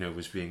this,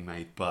 was being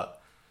made.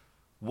 But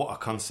what a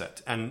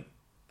concept. And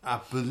I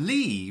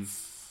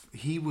believe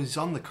he was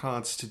on the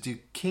cards to do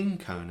King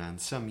Conan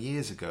some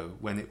years ago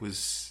when it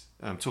was,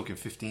 I'm talking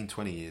 15,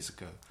 20 years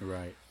ago.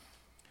 Right.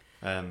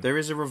 There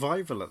is a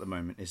revival at the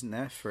moment, isn't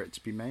there, for it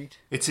to be made?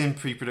 It's in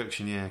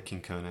pre-production,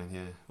 King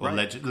Conan, Or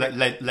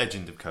right.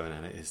 Legend of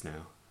Conan it is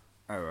now.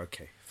 Oh,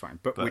 okay, fine.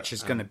 But which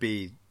is going to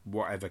be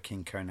whatever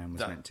King Conan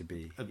was meant to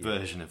be. A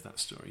version of that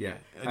story, yeah.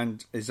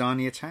 And is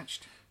Arnie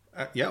attached?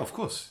 Yeah, of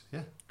course,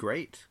 yeah.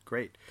 Great.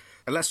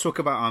 Let's talk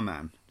about our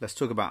man. Let's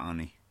talk about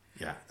Arnie.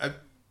 Yeah,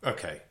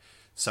 okay.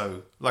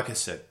 So, like I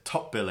said,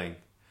 top billing.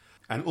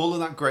 And all of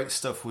that great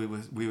stuff we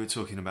were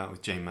talking about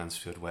with Jane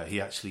Mansfield, where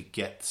he actually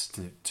gets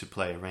to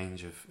play a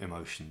range of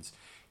emotions.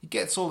 He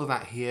gets all of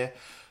that here.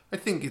 I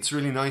think it's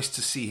really nice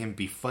to see him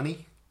be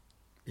funny.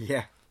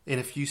 Yeah. In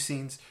a few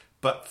scenes.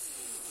 But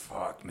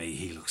fuck me,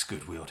 he looks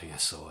good wielding a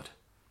sword.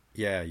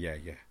 Yeah.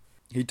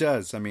 He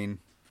does. I mean,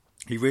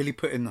 he really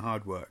put in the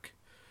hard work.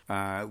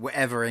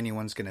 Whatever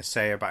anyone's going to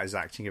say about his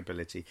acting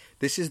ability,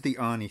 this is the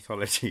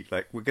Arnie-thology.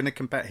 Like, we're going to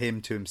compare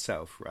him to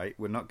himself, right?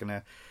 We're not going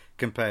to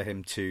compare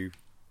him to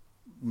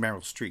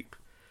Meryl Streep.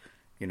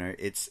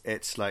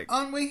 It's like,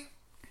 aren't we?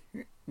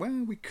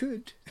 Well, we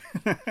could.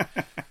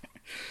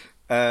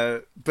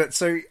 But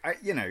so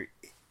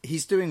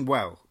he's doing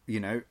well,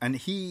 and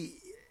he,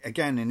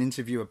 again, in an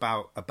interview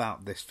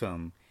about this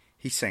film,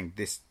 he's saying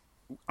this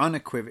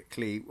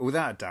unequivocally,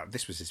 without a doubt,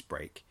 this was his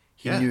break.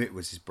 He knew it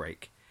was his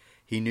break.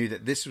 He knew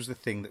that this was the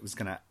thing that was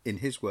going to, in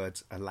his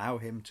words, allow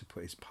him to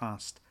put his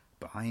past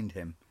behind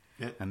him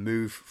and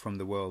move from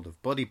the world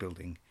of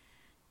bodybuilding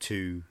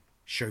to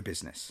show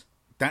business.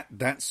 That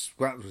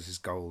was his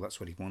goal. That's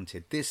what he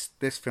wanted. This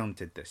film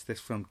did this. This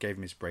film gave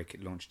him his break.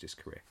 It launched his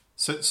career.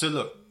 So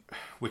look,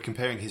 we're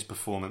comparing his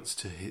performance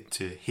to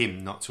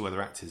him, not to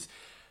other actors.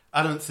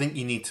 I don't think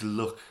you need to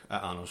look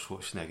at Arnold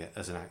Schwarzenegger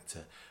as an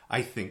actor.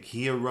 I think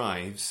he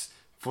arrives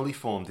fully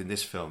formed in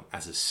this film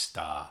as a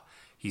star.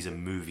 He's a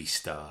movie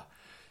star.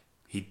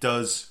 He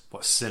does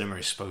what cinema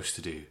is supposed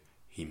to do.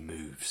 He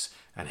moves,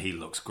 and he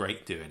looks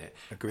great doing it.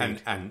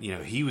 Agreed. And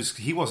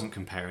he wasn't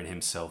comparing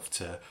himself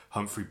to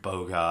Humphrey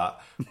Bogart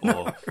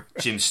or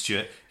Jim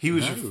Stewart. He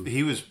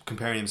was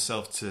comparing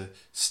himself to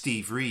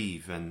Steve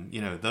Reeve and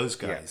those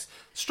guys,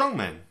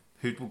 strongmen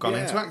who'd gone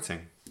into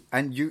acting.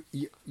 And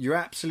you're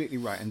absolutely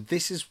right. And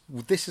this is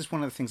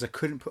one of the things I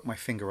couldn't put my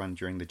finger on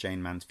during the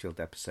Jane Mansfield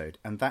episode,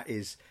 and that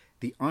is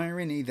the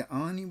irony that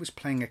Arnie was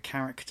playing a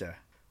character.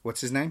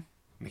 What's his name?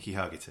 Mickey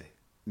Hargitay.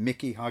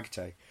 Mickey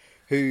Hargitay,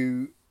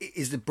 who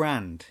is the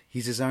brand.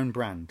 He's his own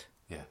brand.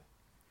 Yeah.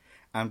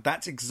 And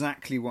that's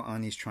exactly what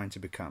Arnie's trying to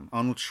become.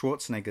 Arnold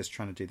Schwarzenegger's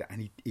trying to do that,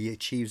 and he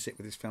achieves it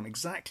with his film.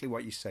 Exactly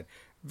what you said.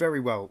 Very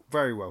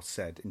well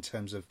said, in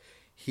terms of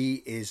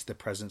he is the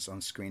presence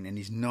on screen, and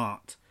he's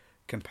not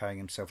comparing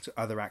himself to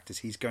other actors.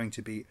 He's going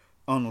to be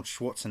Arnold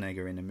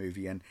Schwarzenegger in a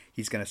movie, and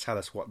he's going to tell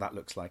us what that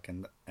looks like,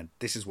 and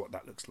this is what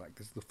that looks like.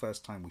 This is the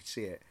first time we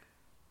see it.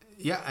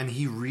 Yeah, and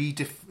he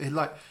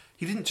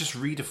didn't just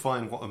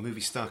redefine what a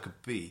movie star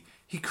could be.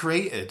 He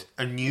created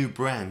a new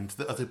brand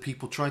that other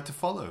people tried to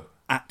follow.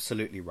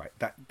 Absolutely right.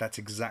 That's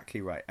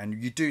exactly right.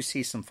 And you do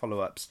see some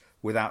follow-ups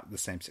without the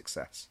same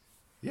success.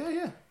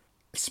 Yeah.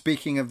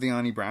 Speaking of the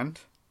Arnie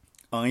brand,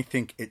 I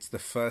think it's the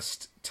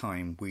first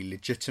time we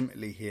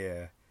legitimately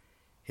hear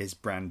his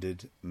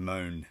branded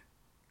moan.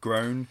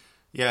 Groan.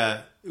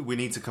 Yeah, we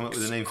need to come up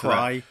with a name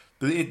cry.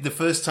 for that. But the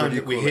first time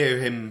that we hear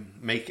him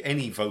make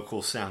any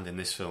vocal sound in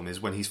this film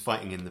is when he's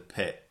fighting in the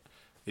pit.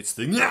 It's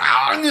the... It's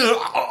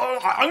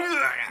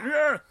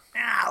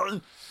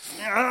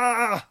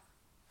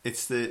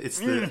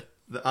the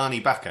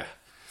Arnie Backer.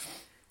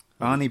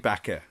 Arnie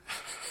Backer.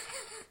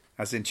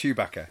 As in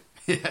Chewbacca.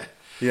 Yeah.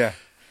 Yeah.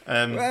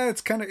 Well,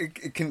 it's kind of,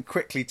 it can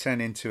quickly turn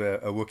into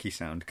a Wookiee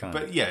sound, can't it?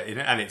 But yeah,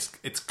 and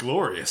it's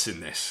glorious in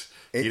this.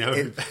 It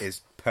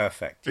is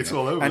perfect. It's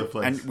all over the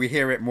place. And we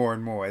hear it more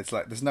and more. It's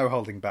like there's no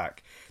holding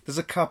back. There's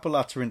a couple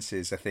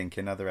utterances, I think,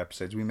 in other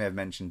episodes. We may have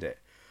mentioned it.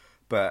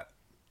 But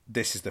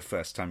this is the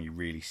first time you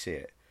really see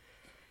it.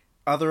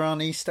 Other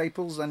Arnie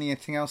staples?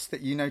 Anything else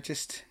that you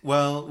noticed?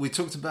 Well, we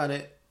talked about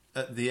it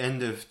at the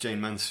end of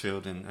Jane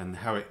Mansfield and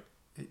how it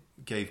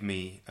gave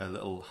me a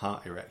little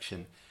heart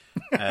erection.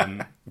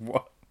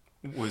 What?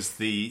 Was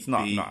the... It's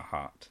not a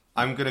heart.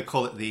 I'm going to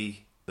call it the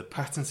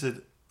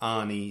patented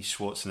Arnie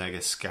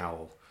Schwarzenegger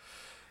scowl.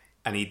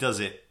 And he does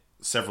it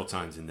several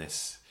times in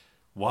this,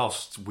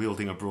 whilst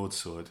wielding a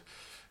broadsword.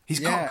 He's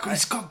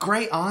got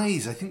great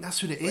eyes. I think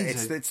that's what it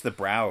is. It's the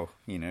brow,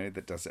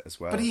 that does it as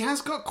well. But he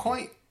has got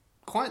quite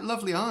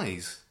lovely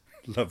eyes.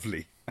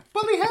 Lovely.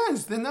 Well, he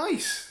has. They're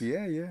nice.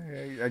 Yeah.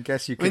 I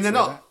guess you could say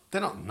that.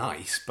 They're not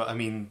nice, but I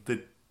mean,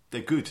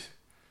 they're good.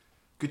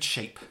 Good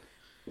shape.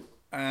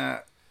 Yeah.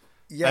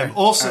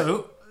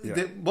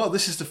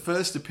 This is the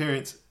first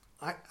appearance.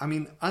 I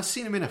mean, I've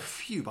seen him in a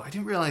few, but I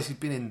didn't realise he'd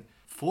been in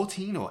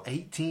 14 or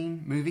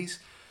 18 movies.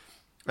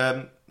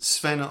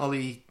 Sven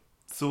Ollie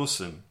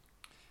Thorsen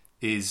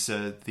is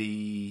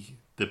the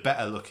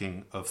better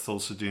looking of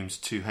Thulsa Doom's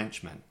two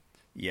henchmen.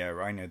 Yeah,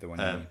 I know the one.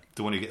 You mean.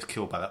 The one who gets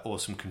killed by that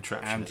awesome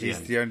contraption. And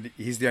he's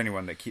the only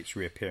one that keeps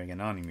reappearing in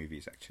Arnie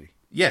movies, actually.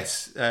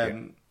 Yes.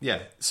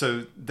 Yeah.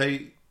 So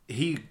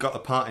he got a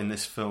part in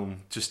this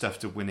film just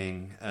after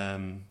winning.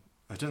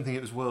 I don't think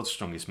it was World's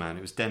Strongest Man.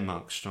 It was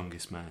Denmark's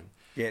Strongest Man.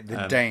 Yeah,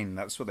 the Dane.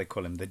 That's what they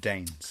call him, the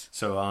Danes.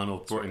 So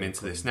Arnold brought him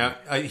into this. Now,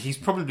 he's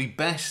probably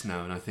best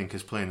known, I think,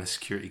 as playing the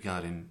security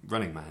guard in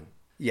Running Man.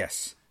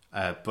 Yes.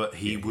 But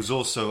he was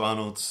also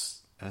Arnold's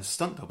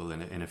stunt double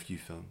in a few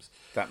films.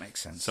 That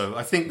makes sense. So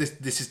I think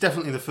this is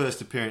definitely the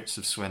first appearance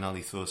of Sven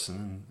Ollie Thorsen.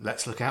 And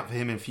let's look out for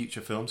him in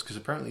future films, because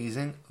apparently he's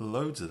in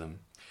loads of them.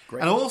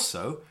 Great. And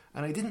also,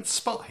 and I didn't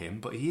spot him,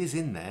 but he is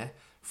in there,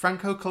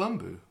 Franco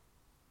Columbu.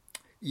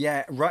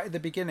 Yeah, right at the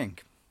beginning.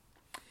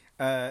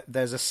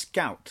 There's a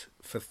scout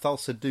for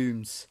Thulsa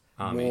Doom's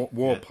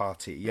war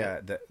party,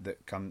 that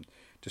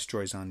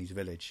destroys Arnie's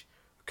village,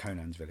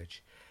 Conan's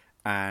village.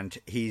 And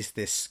he's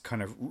this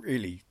kind of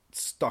really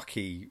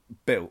stocky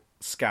built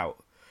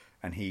scout,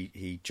 and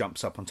he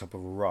jumps up on top of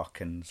a rock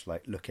and is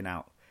like looking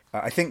out.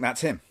 I think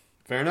that's him.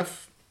 Fair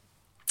enough.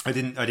 I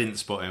didn't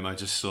spot him. I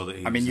just saw that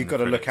he. I mean, you've got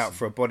to look out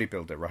for a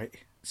bodybuilder, right?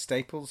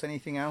 Staples?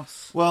 Anything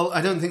else? Well,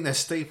 I don't think they're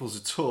staples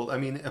at all. I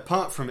mean,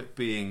 apart from it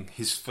being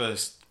his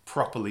first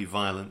properly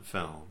violent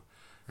film,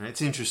 and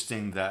it's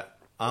interesting that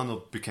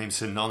Arnold became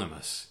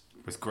synonymous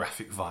with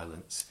graphic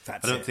violence. I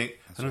don't think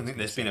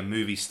there's been a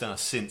movie star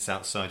since,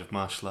 outside of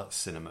martial arts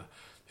cinema,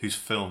 whose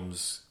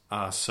films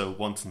are so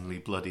wantonly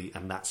bloody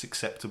and that's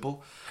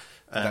acceptable.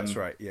 That's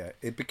right. Yeah,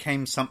 it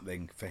became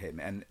something for him,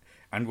 and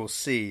we'll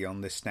see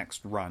on this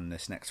next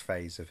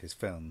phase of his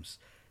films,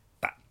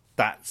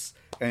 that's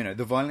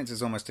the violence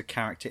is almost a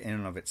character in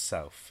and of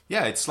itself.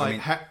 Yeah, it's like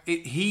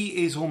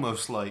he is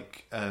almost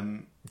like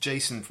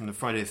Jason from the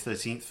Friday the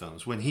 13th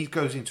films. When he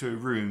goes into a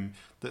room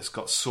that's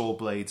got saw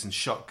blades and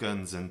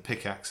shotguns and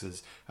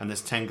pickaxes, and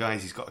there's 10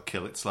 guys he's got to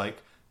kill, it's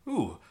like,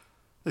 ooh,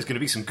 there's going to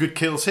be some good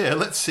kills here.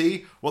 Let's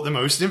see what the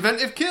most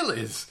inventive kill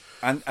is.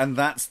 And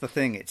that's the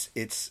thing.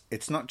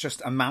 It's not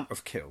just amount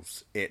of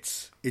kills.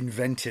 It's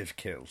inventive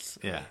kills.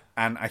 Yeah.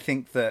 And I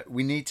think that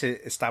we need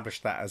to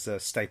establish that as a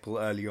staple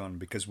early on,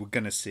 because we're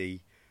going to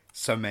see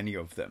so many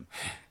of them.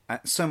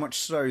 So much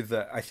so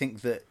that I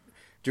think that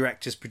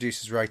directors,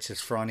 producers,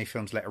 writers for Arnie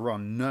films later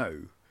on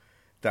know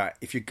that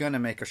if you're going to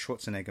make a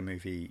Schwarzenegger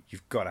movie,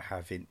 you've got to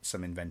have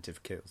some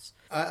inventive kills.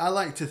 I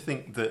like to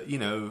think that,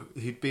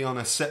 he'd be on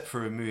a set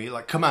for a movie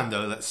like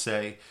Commando, let's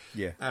say.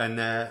 Yeah. And,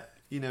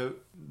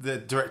 the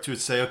director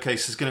would say, okay,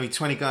 so there's going to be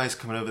 20 guys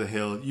coming over the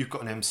hill. You've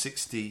got an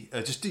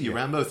M60. Just do your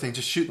Rambo thing.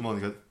 Just shoot them all.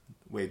 And go,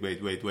 wait.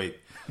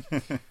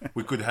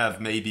 We could have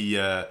maybe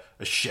a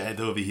shed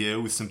over here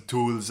with some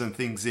tools and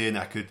things in.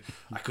 I could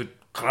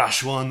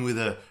crush one with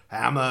a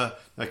hammer.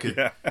 I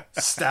could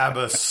stab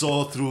a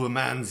saw through a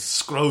man's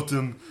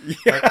scrotum.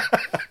 Yeah.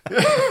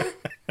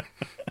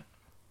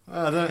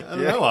 I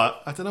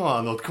don't know,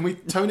 Arnold. Can we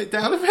tone it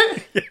down a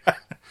bit? Yeah.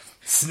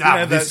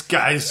 Snap this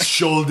guy's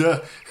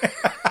shoulder.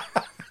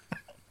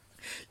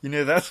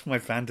 That's my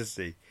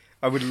fantasy.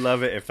 I would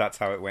love it if that's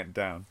how it went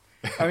down.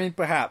 I mean,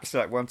 perhaps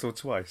like once or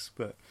twice,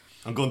 but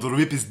I'm going to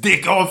rip his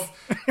dick off.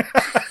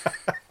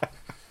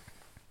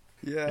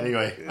 Yeah.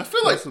 Anyway, I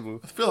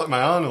feel like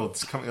my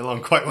Arnold's coming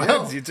along quite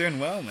well. Yeah, you're doing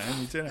well,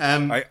 man. You're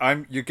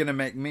doing. You're going to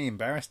make me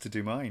embarrassed to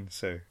do mine.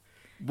 So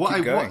what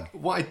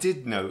I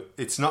did note,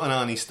 it's not an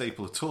Arnie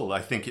staple at all.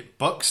 I think it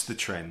bucks the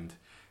trend.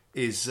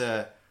 Is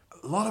a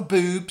lot of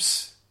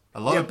boobs,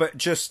 but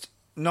just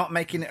not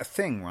making it a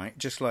thing, right?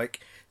 Just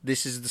like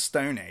this is the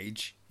Stone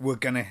Age, we're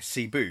going to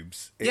see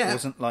boobs. It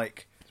wasn't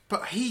like.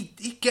 But he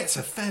gets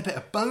a fair bit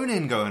of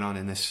bone-in going on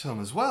in this film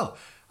as well.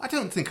 I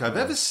don't think I've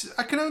ever...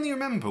 I can only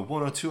remember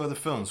one or two other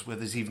films where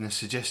there's even a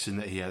suggestion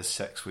that he has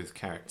sex with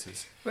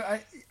characters.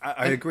 But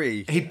I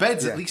agree. He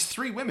beds at least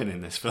 3 women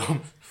in this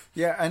film.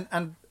 Yeah,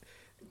 and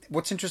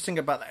what's interesting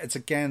about that, it's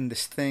again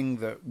this thing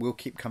that we'll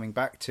keep coming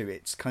back to.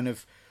 It's kind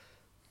of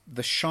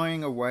the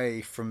shying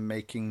away from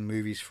making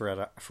movies for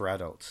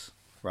adults,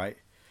 right?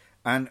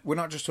 And we're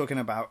not just talking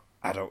about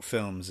adult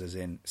films as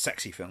in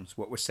sexy films.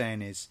 What we're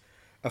saying is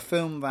a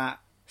film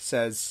that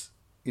says,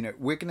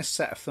 we're going to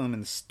set a film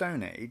in the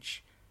Stone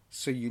Age...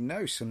 So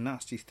some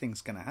nasty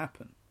thing's going to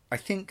happen. I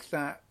think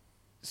that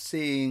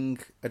seeing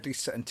at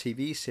least certain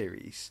TV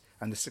series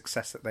and the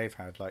success that they've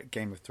had, like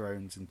Game of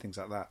Thrones and things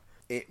like that,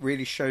 it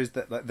really shows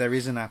that there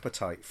is an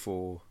appetite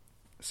for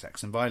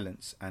sex and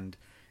violence,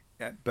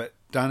 but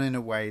done in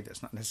a way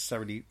that's not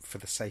necessarily for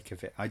the sake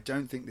of it. I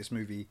don't think this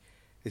movie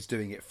is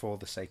doing it for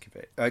the sake of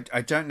it.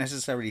 I don't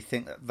necessarily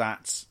think that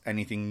that's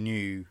anything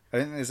new. I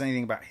don't think there's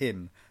anything about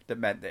him that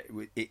meant that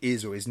it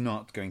is or is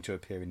not going to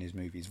appear in his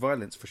movies.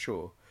 Violence for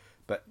sure.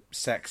 But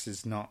sex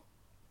is not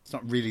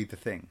really the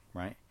thing,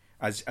 right?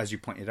 As you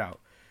pointed out.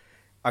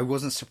 I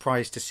wasn't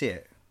surprised to see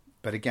it.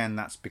 But again,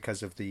 that's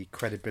because of the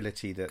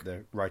credibility that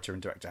the writer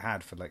and director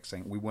had for like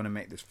saying, we want to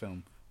make this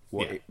film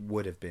what it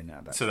would have been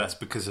at that time. That's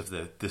because of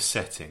the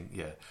setting,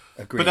 yeah.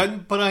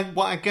 Agreed. But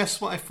I guess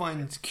what I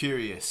find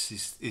curious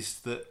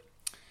is that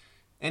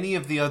any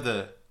of the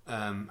other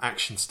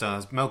action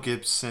stars, Mel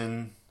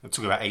Gibson... I'm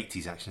talking about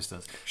 80s action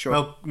stars.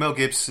 Sure. Mel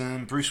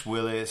Gibson, Bruce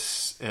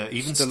Willis,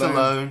 even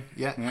Stallone.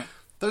 Yeah.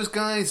 Those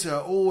guys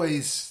are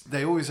always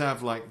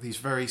have like these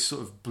very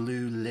sort of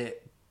blue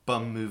lit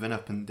bum moving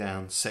up and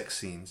down sex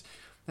scenes.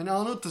 And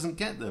Arnold doesn't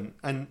get them.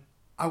 And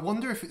I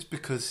wonder if it's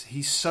because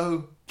he's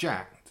so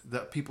jacked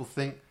that people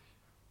think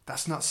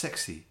that's not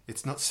sexy.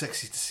 It's not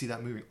sexy to see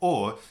that moving.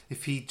 Or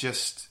if he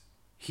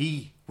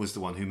was the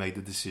one who made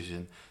the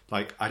decision,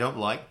 like, I don't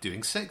like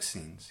doing sex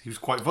scenes. He was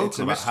quite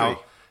vocal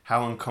about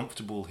how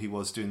uncomfortable he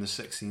was doing the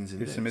sex scenes in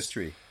this. It's a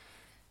mystery.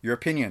 Your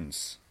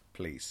opinions,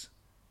 please.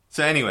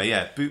 So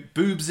anyway,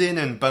 boobs in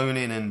and bone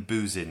in and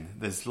booze in.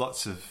 There's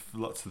lots of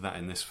that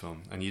in this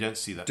film, and you don't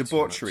see that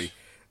debauchery. Too much.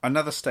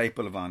 Another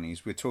staple of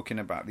Arnie's. We're talking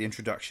about the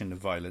introduction of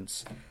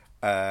violence,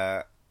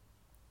 and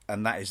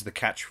that is the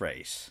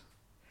catchphrase.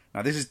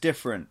 Now, this is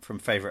different from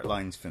favourite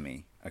lines for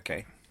me.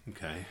 Okay.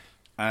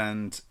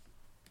 And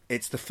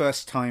it's the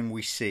first time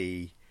we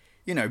see.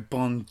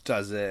 Bond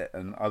does it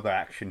and other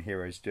action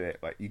heroes do it.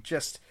 Like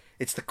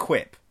it's the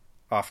quip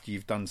after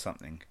you've done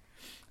something.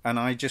 And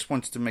I just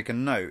wanted to make a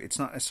note. It's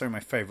not necessarily my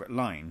favourite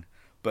line,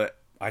 but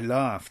I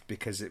laughed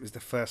because it was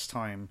the first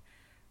time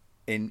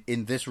in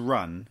this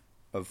run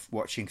of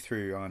watching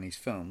through Arnie's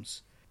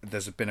films,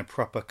 there's been a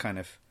proper kind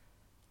of,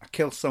 I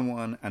kill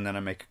someone and then I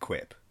make a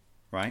quip,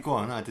 right? Go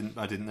on, I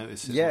didn't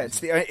notice it. Yeah,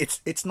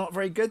 it's not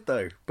very good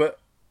though, but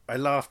I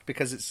laughed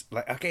because it's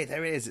like, okay,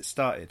 there it is, it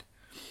started.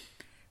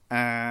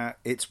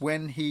 It's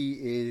when he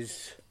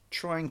is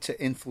trying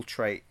to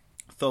infiltrate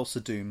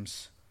Thulsa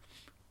Doom's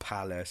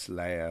palace,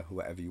 lair,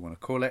 whatever you want to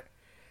call it.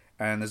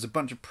 And there's a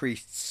bunch of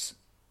priests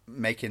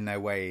making their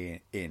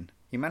way in.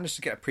 He managed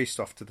to get a priest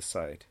off to the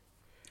side.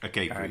 A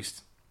gay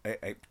priest.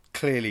 A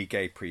clearly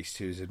gay priest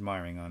who's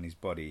admiring Arnie's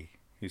body,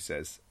 who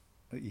says,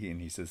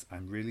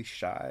 I'm really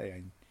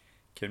shy.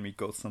 Can we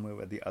go somewhere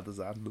where the others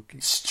aren't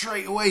looking?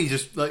 Straight away, he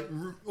just like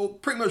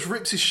pretty much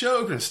rips his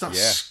shirt open and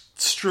starts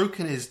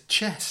stroking his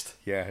chest.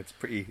 Yeah, it's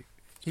pretty.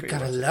 You've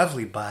got a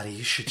lovely body.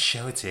 You should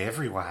show it to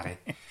everybody.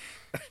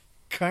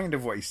 Kind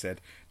of what he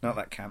said, not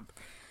that camp.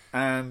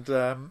 And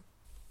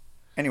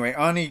anyway,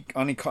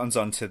 Arnie cottons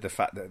on to the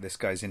fact that this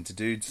guy's into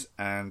dudes,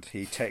 and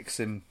he takes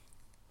him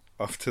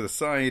off to the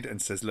side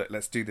and says, "Look,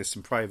 let's do this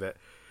in private."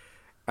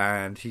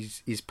 And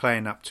he's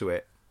playing up to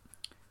it,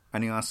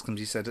 and he asks him.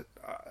 He said,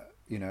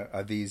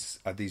 are these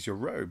your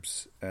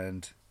robes?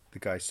 And the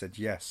guy said,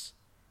 yes,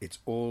 it's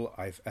all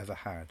I've ever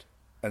had.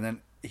 And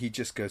then he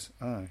just goes,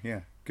 oh,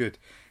 yeah, good.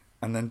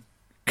 And then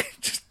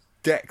just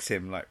decks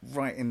him like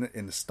right in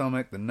the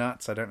stomach, the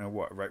nuts, I don't know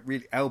what, right?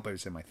 Really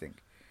elbows him, I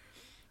think.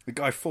 The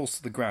guy falls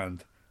to the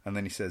ground, and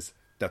then he says,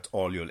 that's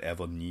all you'll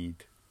ever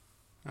need.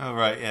 Oh,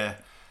 right, yeah.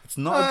 It's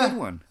not a good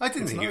one. I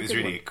didn't think it was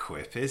really a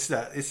quip. It's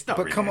not but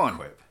really come a on.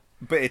 quip.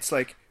 But it's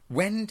like,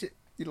 when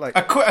like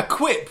a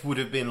quip would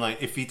have been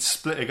like if he'd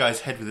split a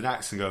guy's head with an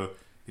axe and go,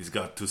 he's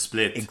got to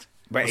split.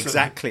 But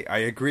exactly, I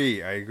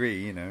agree.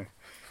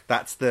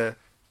 That's the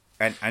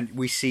and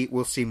we'll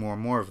see more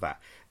and more of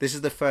that. This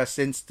is the first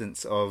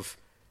instance of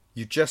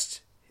you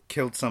just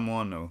killed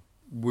someone or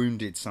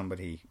wounded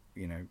somebody,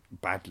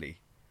 badly,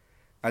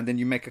 and then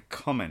you make a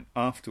comment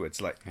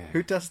afterwards like,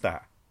 who does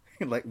that?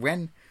 Like,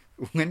 when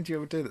do you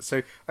ever do that?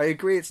 So I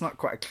agree, it's not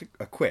quite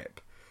a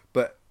quip,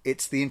 but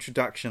it's the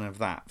introduction of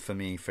that for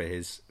me, for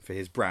his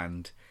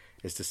brand,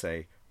 is to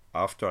say,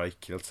 after I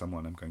killed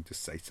someone, I'm going to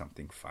say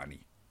something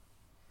funny.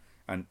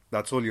 And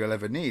that's all you'll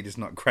ever need is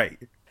not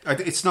great.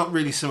 It's not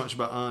really so much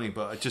about Arnie,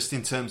 but just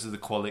in terms of the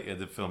quality of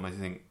the film, I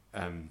think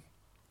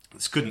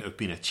this couldn't have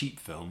been a cheap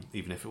film,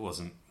 even if it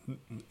wasn't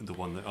the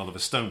one that Oliver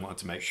Stone wanted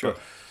to make. Sure.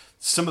 But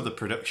some of the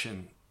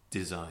production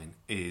design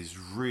is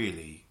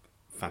really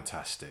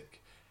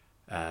fantastic.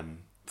 Without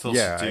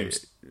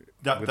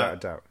a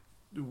doubt.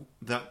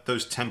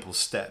 Those temple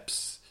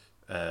steps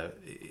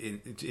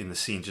in the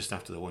scene just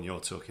after the one you're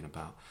talking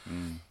about,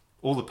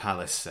 all the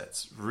palace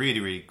sets, really,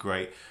 really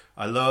great.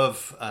 I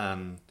love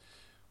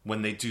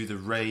when they do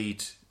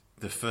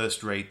the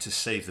first raid to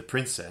save the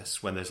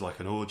princess, when there's like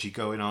an orgy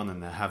going on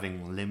and they're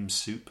having limb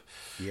soup.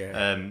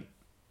 Yeah.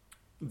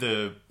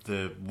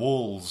 The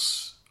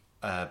walls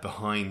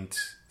behind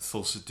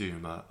Thulsa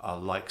Doom are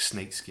like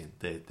snakeskin.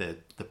 They're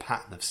the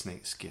pattern of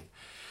snakeskin,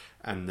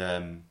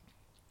 and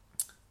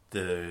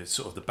the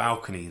sort of the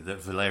balcony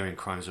that Valerian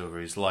climbs over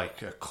is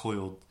like a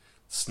coiled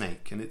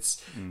snake, and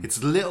it's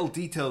little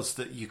details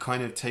that you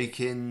kind of take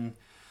in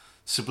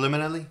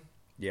subliminally.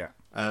 Yeah.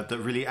 That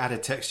really add a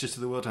texture to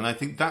the world, and I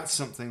think that's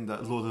something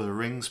that Lord of the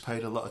Rings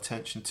paid a lot of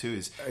attention to.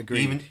 Is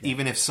Agreed,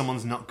 even if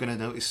someone's not going to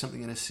notice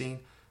something in a scene,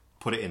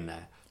 put it in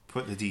there,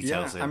 put the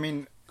details in. I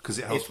mean, because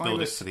it helps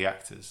build it for the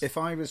actors. If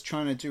I was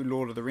trying to do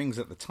Lord of the Rings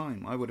at the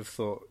time, I would have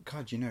thought,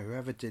 God,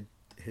 whoever did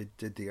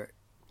the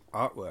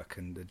artwork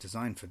and the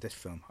design for this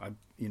film, I'd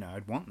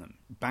want them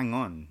bang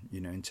on,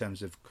 in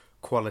terms of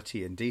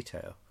quality and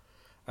detail.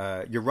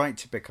 You're right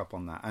to pick up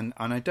on that, and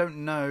I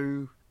don't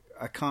know.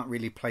 I can't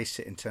really place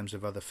it in terms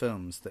of other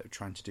films that are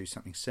trying to do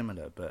something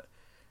similar, but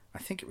I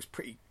think it was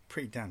pretty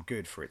damn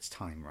good for its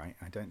time, right?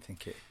 I don't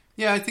think it.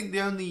 Yeah, I think the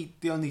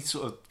only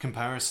sort of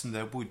comparison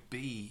there would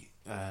be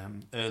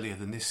earlier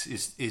than this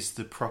is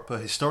the proper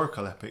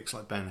historical epics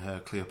like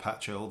Ben-Hur,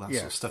 Cleopatra, all that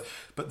sort of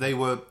stuff. But they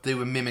were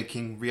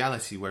mimicking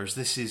reality, whereas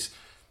this is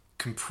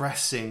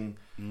compressing,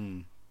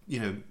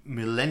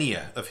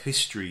 millennia of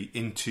history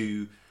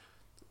into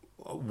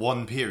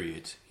one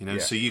period,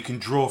 so you can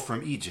draw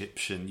from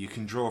Egyptian, you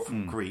can draw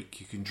from Greek,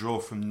 you can draw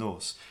from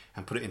Norse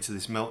and put it into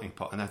this melting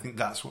pot, and I think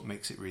that's what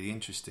makes it really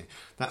interesting.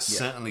 That's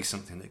certainly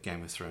something that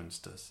Game of Thrones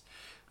does.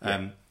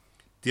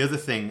 The other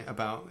thing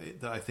about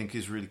it that I think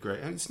is really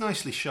great, and it's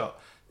nicely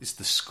shot, is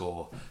the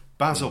score.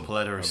 Basil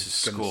Poledouris'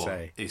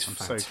 score is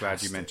fantastic. I'm so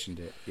glad you mentioned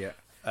it.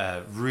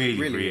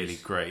 Really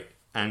great,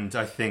 and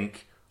I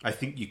think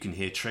you can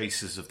hear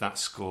traces of that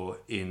score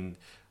in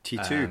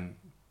T2.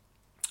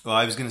 Well,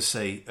 I was going to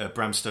say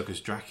Bram Stoker's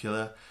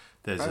Dracula.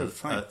 There's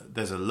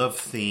a love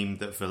theme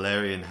that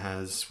Valerian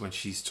has when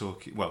she's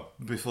talking. Well,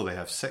 before they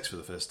have sex for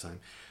the first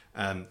time,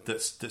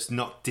 that's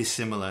not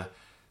dissimilar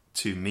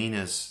to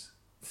Mina's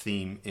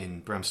theme in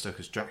Bram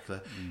Stoker's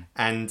Dracula,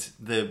 and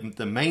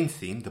the main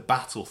theme, the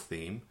battle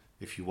theme,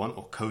 if you want,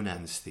 or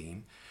Conan's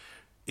theme,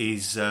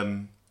 is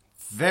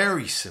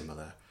very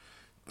similar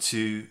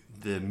to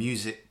the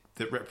music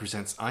that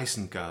represents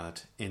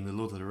Isengard in the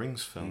Lord of the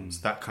Rings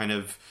films. That kind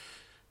of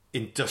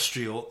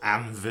industrial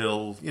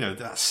anvil,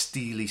 that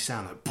steely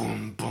sound, like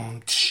boom,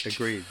 boom, tsh.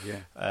 Agreed,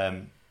 yeah.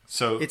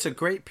 So it's a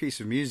great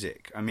piece of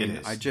music. I mean,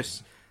 I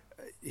just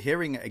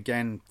hearing it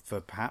again for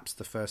perhaps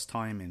the first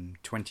time in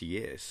 20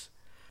 years,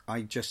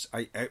 I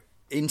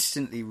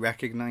instantly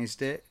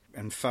recognized it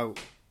and felt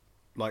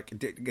like,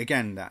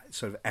 again, that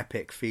sort of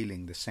epic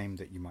feeling, the same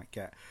that you might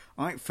get.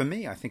 For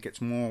me, I think it's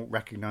more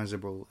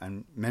recognizable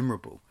and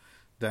memorable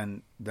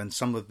than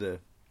some of the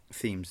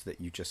themes that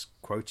you just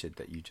quoted,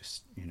 that you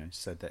just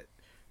said that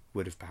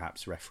would have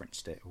perhaps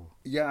referenced it.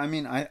 I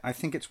mean, I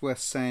think it's worth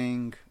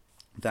saying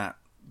that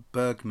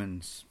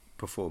Bergman's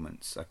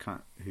performance,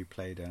 who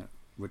played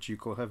what do you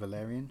call her,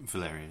 Valerian,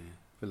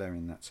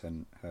 that's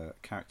her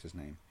character's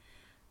name.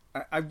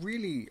 I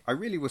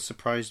really was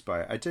surprised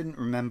by it. I didn't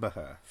remember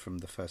her from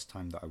the first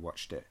time that I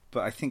watched it,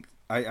 but I think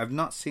I've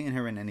not seen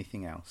her in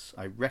anything else.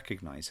 I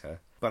recognize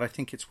her, but I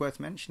think it's worth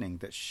mentioning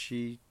that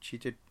she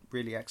did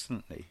really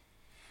excellently.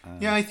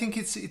 Yeah, I think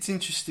it's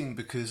interesting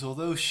because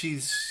although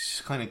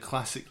she's kind of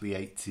classically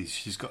 80s,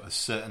 she's got a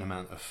certain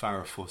amount of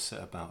Farrah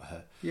Fawcett about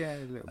her. Yeah, a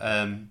little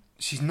bit.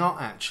 She's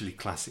not actually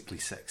classically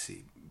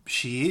sexy.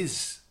 She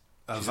is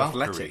a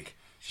Valkyrie. Athletic.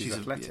 She's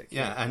athletic.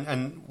 Yeah,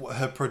 and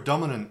her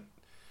predominant...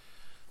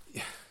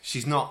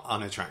 She's not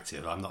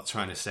unattractive. I'm not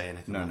trying to say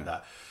anything like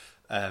that.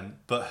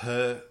 But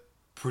her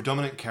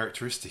predominant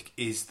characteristic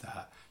is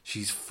that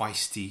she's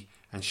feisty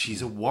and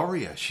she's a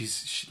warrior.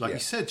 She's like you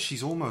said,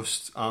 she's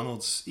almost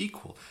Arnold's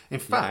equal. In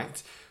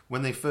fact,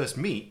 when they first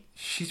meet,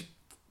 she's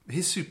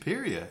his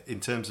superior in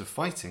terms of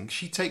fighting.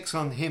 She takes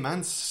on him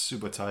and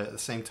Subotai at the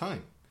same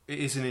time. It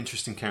is an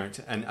interesting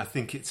character, and I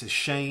think it's a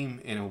shame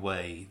in a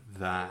way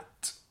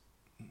that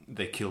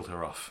they killed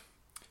her off,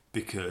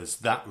 because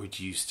that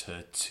reduced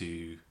her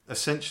to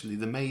essentially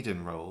the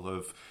maiden role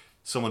of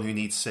someone who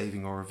needs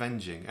saving or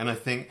avenging. And I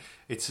think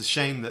it's a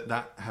shame that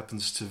that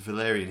happens to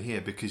Valerian here,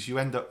 because you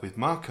end up with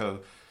Marco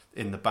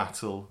in the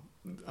battle,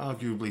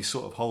 arguably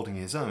sort of holding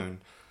his own,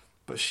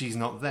 but she's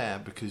not there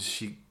because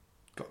she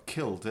got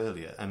killed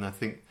earlier. And I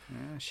think,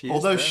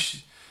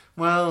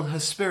 her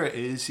spirit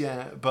is,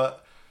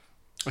 but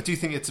I do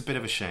think it's a bit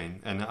of a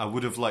shame. And I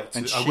would have liked to...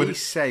 And she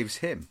saves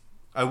him.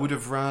 I would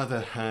have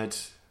rather had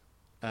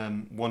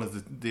one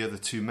of the other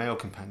two male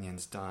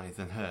companions die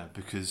than her,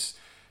 because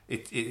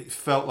it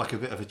felt like a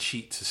bit of a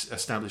cheat to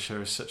establish her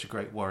as such a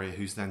great warrior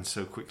who's then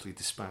so quickly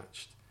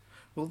dispatched.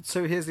 Well,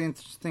 so here's the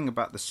interesting thing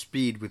about the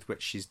speed with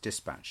which she's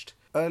dispatched.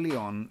 Early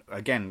on,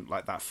 again,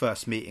 like that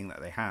first meeting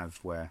that they have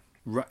where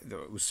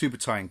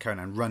Subotai and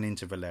Conan run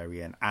into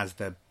Valerian as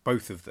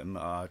both of them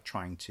are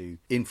trying to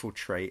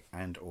infiltrate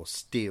and or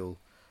steal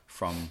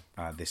from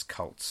this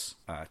cult's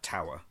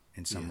tower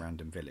in some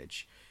random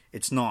village.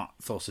 It's not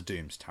Thulsa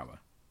Doom's tower.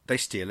 They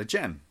steal a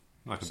gem.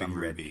 Like a big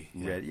ruby.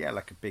 Red,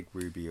 like a big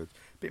ruby, or a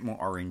bit more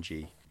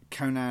orangey.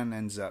 Conan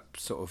ends up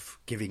sort of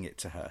giving it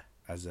to her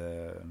as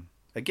a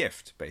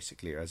gift,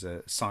 basically, as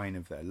a sign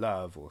of their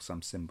love or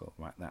some symbol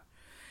like that.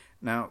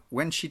 Now,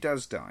 when she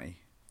does die,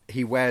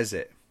 he wears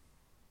it.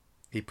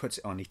 He puts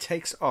it on. He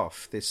takes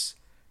off this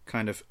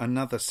kind of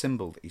another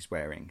symbol that he's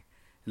wearing.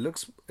 It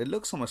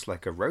looks almost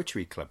like a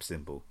Rotary Club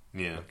symbol.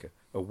 Yeah. Like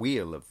a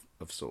wheel of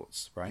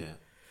sorts, right? Yeah.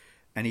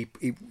 And he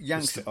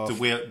yanks it off.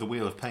 The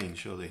wheel of pain,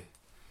 surely.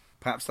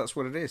 Perhaps that's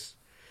what it is.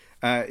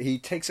 He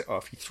takes it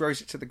off, he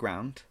throws it to the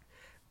ground,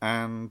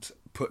 and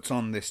puts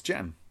on this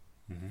gem.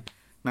 Mm-hmm.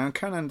 Now,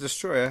 Conan the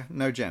Destroyer,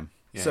 no gem.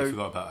 Yeah, I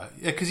forgot about her.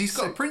 Yeah, because he's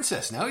got a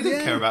princess now. He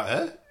didn't care about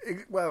her.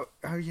 Well,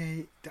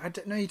 I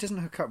don't know. He doesn't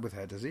hook up with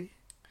her, does he?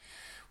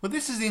 Well,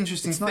 this is the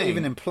interesting thing. It's not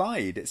even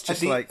implied. It's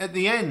just at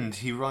the end,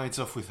 he rides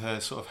off with her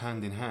sort of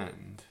hand in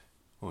hand.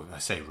 Well, I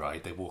say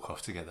ride, they walk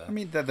off together. I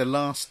mean, they're the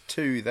last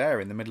two there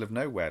in the middle of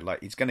nowhere.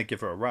 Like, he's going to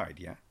give her a ride,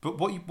 yeah? But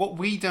what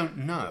we don't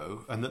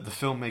know, and that the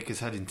filmmakers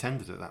had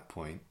intended at that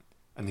point,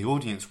 and the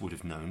audience would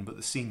have known, but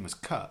the scene was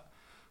cut,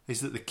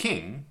 is that the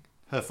king,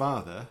 her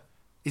father,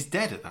 is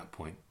dead at that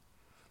point.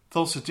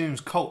 Thulsa Doom's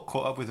cult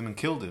caught up with him and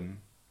killed him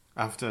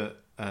after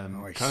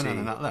Conan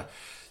and that there.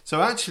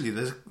 So actually,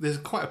 there's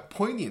quite a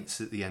poignance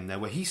at the end there,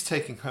 where he's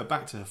taking her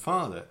back to her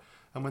father,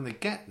 and when they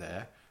get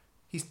there,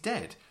 he's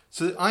dead.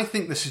 So I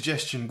think the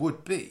suggestion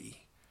would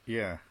be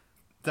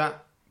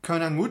that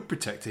Conan would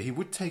protect her. He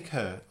would take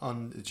her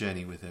on a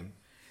journey with him.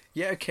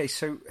 Yeah, okay,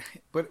 so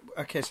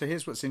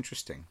here's what's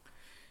interesting.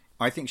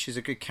 I think she's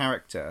a good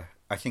character.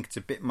 I think it's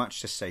a bit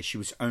much to say she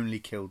was only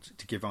killed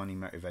to give Arnie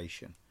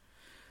motivation.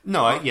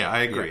 No, I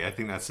agree. Yeah. I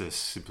think that's a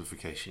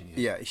simplification.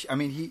 Yeah, I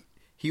mean,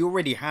 he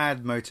already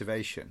had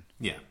motivation.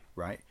 Yeah.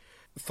 Right?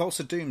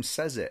 Thulsa Doom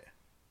says it.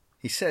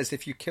 He says,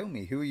 if you kill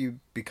me, who will you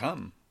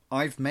become?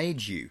 I've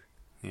made you.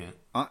 Yeah.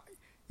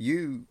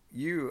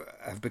 You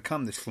have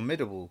become this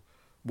formidable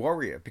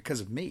warrior because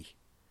of me.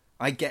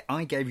 I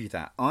gave you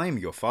that. I'm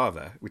your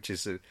father, which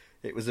is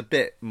it was a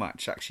bit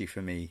much actually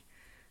for me.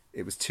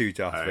 It was too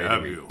Darth Vader. I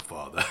am your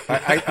father.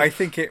 I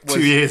think it was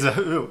 2 years.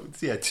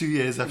 2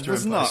 years after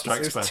Empire Strikes Back.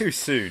 It was too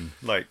soon,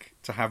 like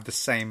to have the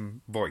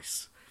same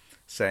voice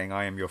saying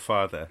 "I am your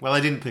father." Well, I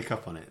didn't pick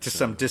up on it. To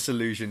some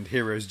disillusioned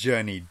hero's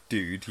journey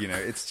dude,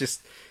 it's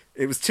just.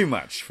 It was too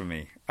much for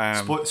me.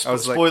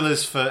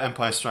 Spoilers for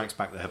Empire Strikes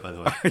Back there, by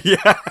the way.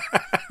 Yeah.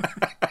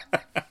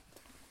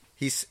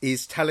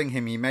 He's telling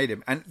him he made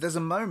him. And there's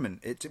a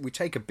moment, we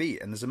take a beat,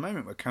 and there's a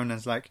moment where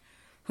Conan's like,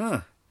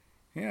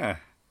 yeah,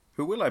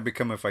 who will I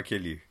become if I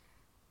kill you?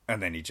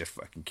 And then he just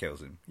fucking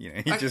kills him.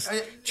 He just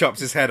chops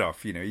his head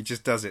off. He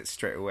just does it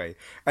straight away.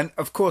 And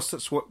of course,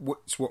 that's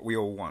what we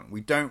all want.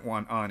 We don't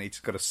want Arnie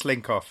to got to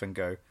slink off and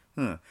go,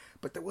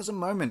 But there was a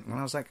moment when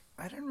I was like,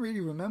 I don't really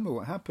remember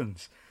what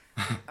happens.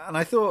 And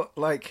I thought,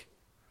 like,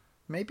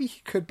 maybe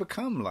he could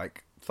become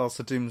like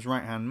Thulsa Doom's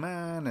right-hand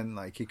man, and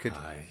like he could.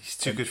 He's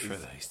too good for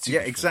that.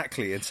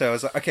 Exactly. And so I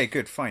was like, okay,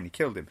 good, fine, he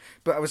killed him.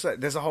 But I was like,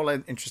 there's a whole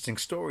interesting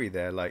story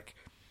there, like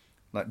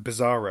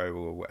Bizarro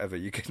or whatever.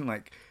 You can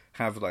like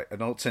have like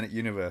an alternate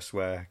universe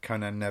where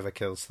Conan never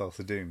kills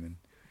Thulsa Doom.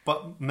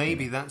 But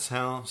maybe that's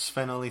how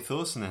Sven Ole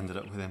Thorsen ended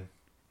up with him.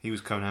 He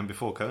was Conan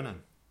before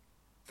Conan.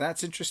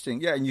 That's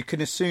interesting. Yeah, and you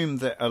can assume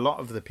that a lot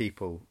of the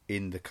people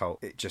in the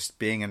cult just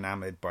being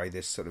enamored by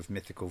this sort of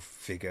mythical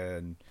figure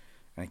and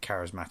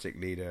charismatic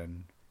leader,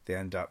 and they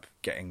end up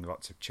getting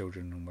lots of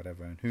children and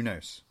whatever, and who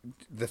knows.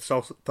 The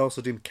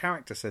Thulsa Doom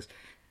character says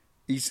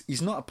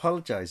he's not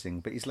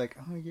apologizing, but he's like,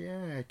 "Oh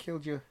yeah, I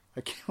killed your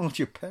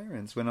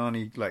parents," when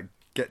Arnie like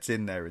gets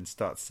in there and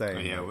starts saying,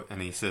 "Oh yeah," like,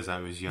 and he says, "I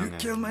was young. You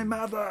killed my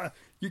mother.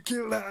 You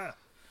killed her."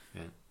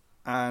 Yeah.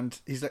 And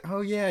he's like,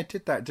 "Oh yeah, I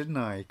did that, didn't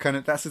I?" Kind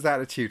of, that's his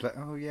attitude. Like,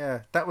 "Oh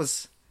yeah, that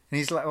was," and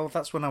he's like, "Oh,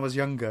 that's when I was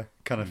younger,"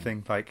 kind of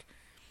thing. Like,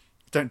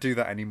 don't do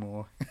that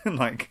anymore.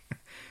 Like,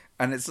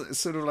 and it's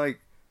sort of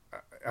like,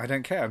 I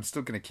don't care. I'm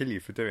still going to kill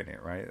you for doing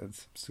it, right? I'm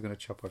still going to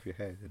chop off your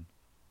head. And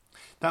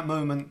that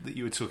moment that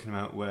you were talking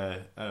about,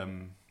 where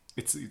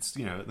it's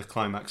at the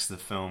climax of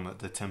the film at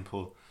the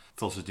temple,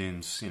 Thulsa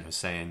Doom's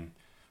saying,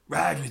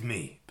 "Ride with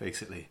me,"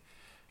 basically.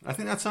 I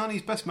think that's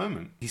Arnie's best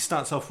moment. He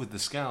starts off with the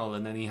scowl,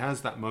 and then he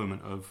has that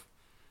moment of,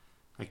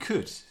 I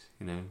could,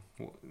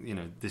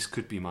 this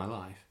could be my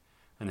life.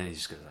 And then he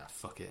just goes,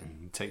 fuck it,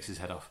 and takes his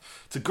head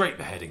off. It's a great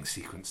beheading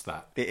sequence,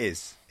 that. It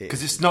is.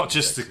 Because it's not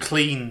just the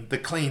clean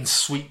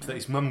sweep that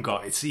his mum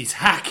got. He's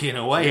hacking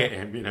away at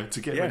him, to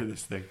get rid of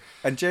this thing.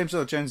 And James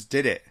Earl Jones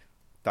did it.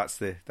 That's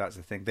the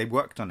thing. They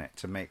worked on it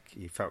to make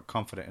he felt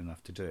confident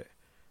enough to do it.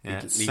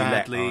 Yeah, he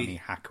let Arnie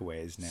hack away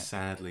his neck.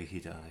 Sadly,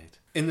 he died.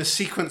 In the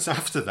sequence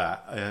after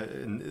that,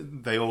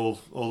 they all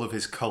of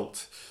his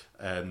cult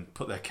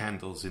put their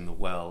candles in the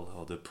well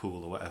or the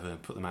pool or whatever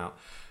and put them out.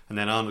 And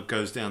then Arnold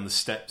goes down the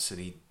steps and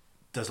he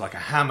does like a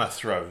hammer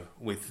throw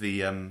with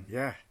the I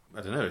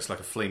don't know, it's like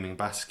a flaming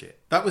basket.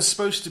 That was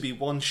supposed to be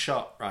one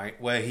shot, right,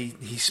 where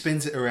he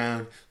spins it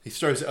around, he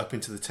throws it up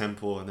into the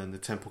temple, and then the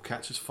temple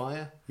catches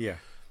fire. Yeah.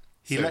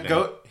 He let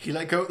go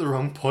at the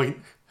wrong point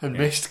and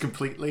missed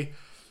completely.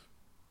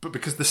 But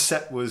because the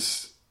set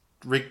was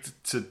rigged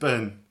to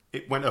burn,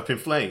 it went up in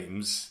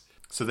flames.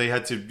 So they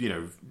had to,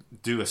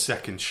 do a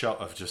second shot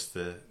of just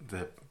the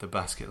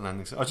basket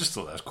landing. So I just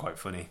thought that was quite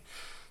funny.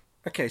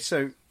 Okay,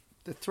 so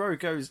the throw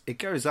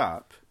goes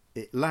up,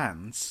 it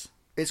lands.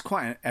 It's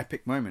quite an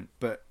epic moment,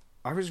 but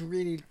I was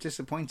really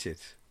disappointed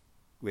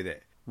with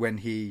it when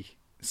he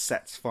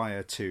sets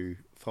fire to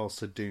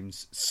Thulsa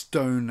Doom's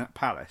stone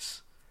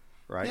palace.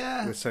 Right?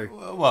 Yeah. So,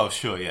 well,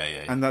 sure, yeah.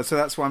 And so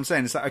that's what I'm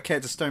saying. It's like, okay,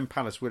 it's a stone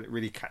palace. Will it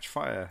really catch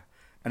fire?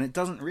 And it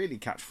doesn't really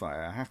catch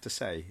fire, I have to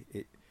say.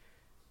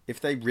 If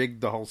they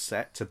rigged the whole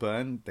set to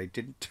burn, they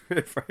didn't do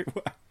it very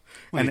well.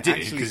 Well, they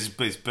did, because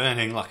it's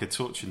burning like a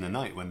torch in the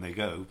night when they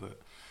go.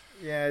 But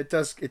yeah, it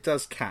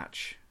does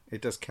catch.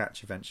 It does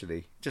catch eventually.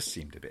 It just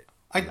seemed a bit.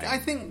 I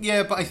think,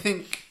 but I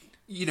think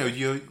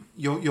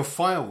your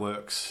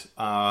fireworks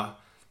are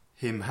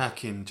him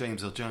hacking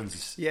James Earl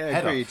Jones's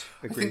head off.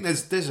 I think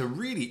there's a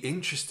really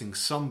interesting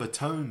somber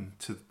tone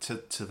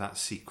to that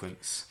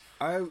sequence.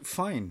 Oh,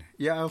 fine.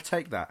 Yeah, I'll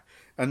take that.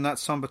 And that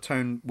somber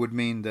tone would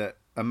mean that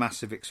a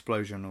massive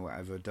explosion or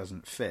whatever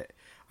doesn't fit.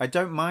 I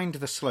don't mind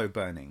the slow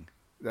burning.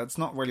 That's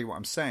not really what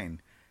I'm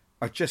saying.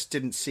 I just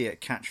didn't see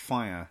it catch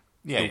fire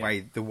the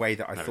way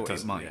that I thought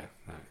it might. Yeah,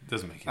 no, it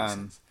doesn't make any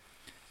sense.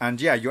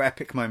 And yeah, your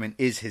epic moment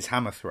is his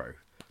hammer throw,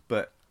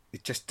 but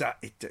it just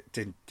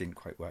didn't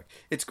quite work.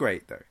 It's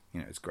great though.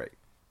 It's great.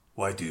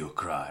 Why do you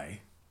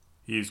cry?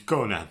 He is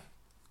Conan,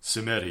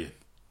 Cimmerian.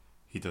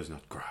 He does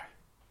not cry,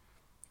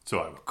 so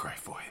I will cry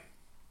for him.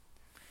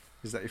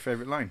 Is that your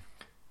favourite line?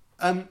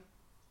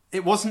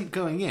 It wasn't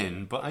going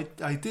in,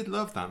 but I did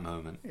love that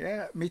moment.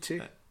 Yeah, me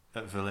too.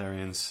 At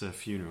Valerian's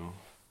funeral.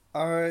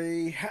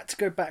 I had to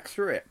go back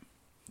through it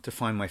to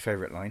find my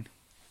favourite line.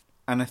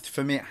 And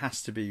for me, it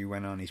has to be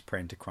when Arnie's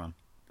praying to Kron.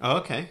 Oh,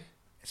 okay.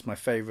 It's my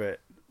favourite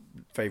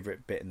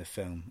bit in the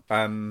film.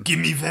 Give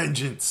me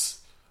vengeance.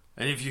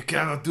 And if you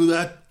cannot do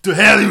that, to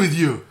hell with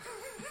you.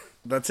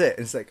 That's it.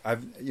 It's like,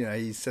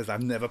 he says,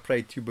 I've never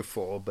prayed to you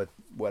before, but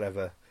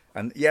whatever.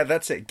 And yeah,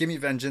 that's it. Give me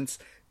vengeance.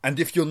 And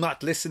if you're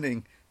not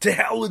listening, to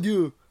hell with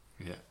you.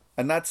 Yeah.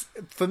 And that's,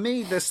 for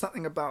me, there's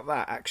something about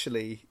that,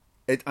 actually.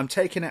 I'm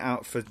taking it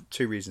out for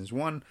two reasons.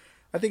 One,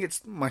 I think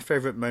it's my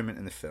favourite moment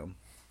in the film.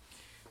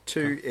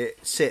 Two,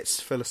 it sits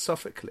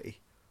philosophically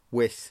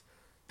with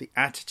the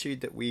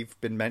attitude that we've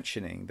been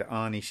mentioning that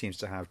Arnie seems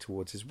to have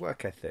towards his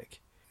work ethic.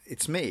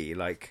 It's me,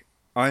 like,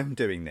 I'm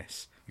doing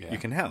this. Yeah. You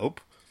can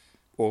help,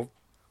 or,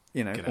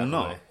 or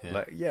not.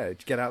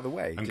 Get out of the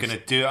way. I'm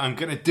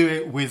gonna do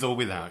it with or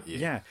without you.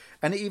 Yeah.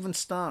 And it even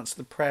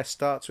the prayer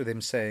starts with him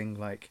saying,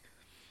 like,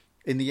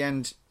 in the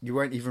end, you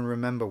won't even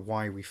remember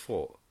why we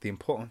fought. The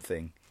important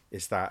thing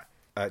is that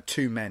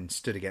two men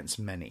stood against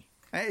many.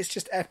 And it's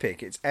just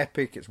epic. It's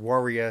epic. It's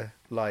warrior.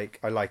 Like,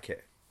 I like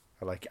it.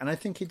 And I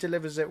think he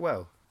delivers it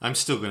well. I'm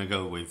still going to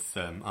go with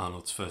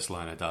Arnold's first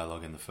line of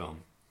dialogue in the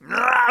film.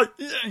 No,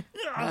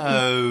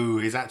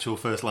 his actual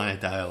first line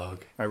of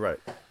dialogue. Oh, right.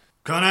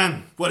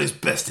 Conan, what is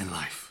best in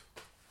life?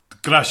 To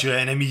crush your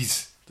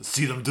enemies, to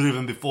see them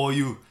driven before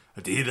you,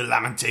 and to hear the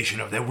lamentation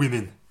of their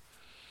women.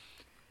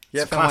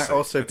 Yeah, that might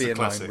also be in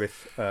line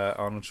with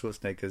Arnold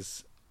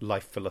Schwarzenegger's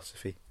life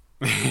philosophy.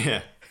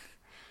 Yeah.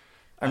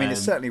 I mean, it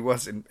certainly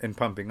was in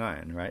Pumping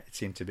Iron, right? It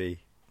seemed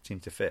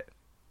to fit.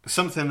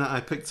 Something that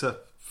I picked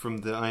up from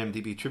the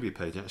IMDb trivia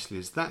page actually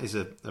is that is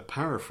a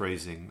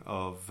paraphrasing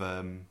of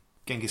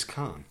Genghis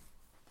Khan.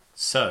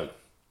 So,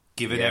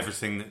 given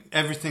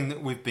everything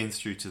that we've been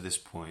through to this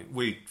point,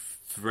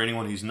 for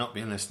anyone who's not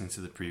been listening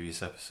to the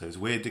previous episodes,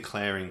 we're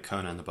declaring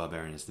Conan the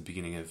Barbarian as the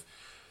beginning of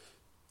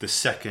the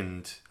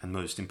second and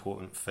most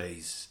important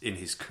phase in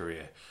his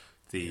career,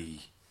 the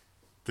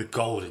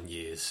golden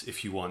years,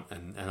 if you want.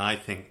 And I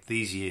think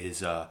these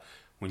years are,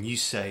 when you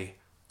say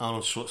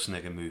Arnold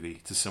Schwarzenegger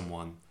movie to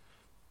someone,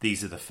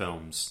 these are the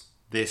films,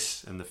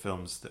 this and the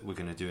films that we're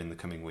going to do in the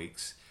coming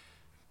weeks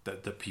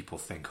that people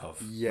think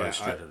of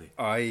most readily.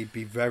 I'd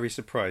be very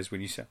surprised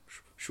when you say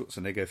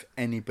Schwarzenegger if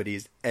anybody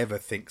ever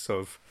thinks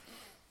of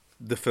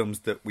the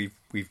films that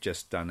we've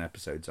just done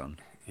episodes on.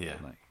 Yeah.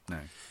 No.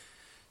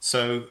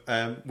 So,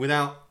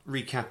 without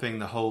recapping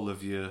the whole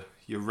of your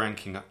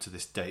ranking up to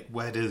this date,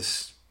 where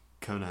does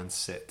Conan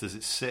sit? Does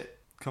it sit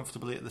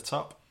comfortably at the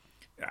top?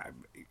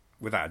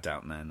 Without a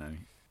doubt, man. No.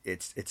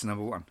 It's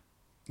number one.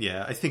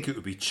 Yeah, I think it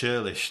would be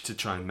churlish to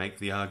try and make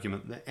the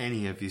argument that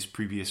any of his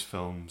previous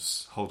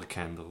films hold a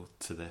candle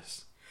to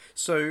this.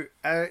 So,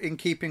 in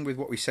keeping with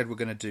what we said we're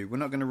going to do, we're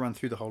not going to run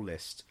through the whole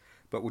list,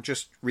 but we'll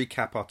just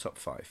recap our top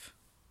five.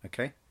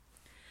 Okay?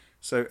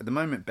 So, at the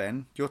moment,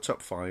 Ben, your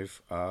top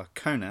five are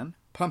Conan,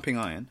 Pumping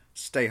Iron,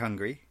 Stay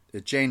Hungry,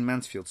 The Jane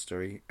Mansfield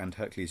Story, and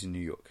Hercules in New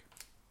York.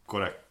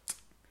 Correct.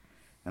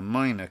 And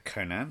mine are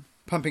Conan,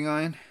 Pumping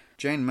Iron,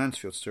 Jane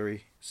Mansfield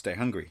Story, Stay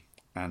Hungry,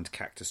 and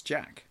Cactus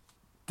Jack.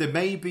 There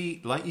may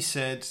be, like you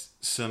said,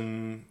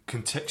 some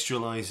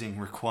contextualising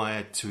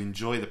required to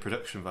enjoy the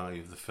production value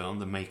of the film,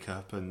 the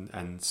makeup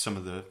and some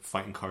of the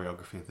fighting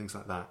choreography and things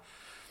like that.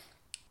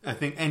 I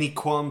think any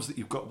qualms that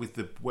you've got with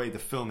the way the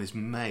film is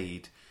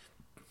made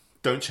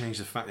don't change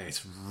the fact that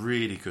it's a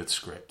really good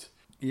script.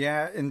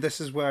 Yeah, and this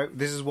is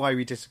why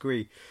we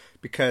disagree,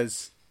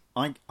 because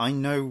I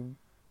know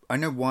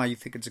why you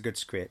think it's a good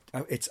script.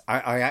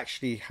 I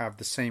actually have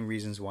the same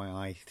reasons why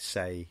I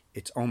say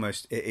it's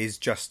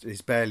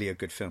barely a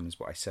good film, is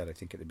what I said I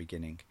think at the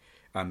beginning.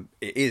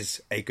 It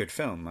is a good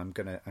film. I'm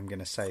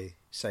gonna say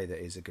that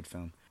it is a good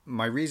film.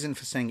 My reason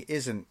for saying it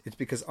isn't is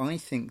because I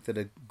think that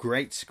a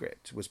great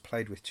script was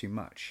played with too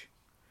much,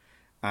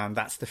 and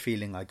that's the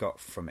feeling I got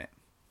from it.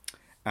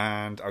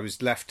 And I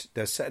was left.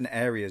 There's certain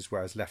areas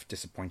where I was left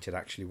disappointed,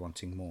 actually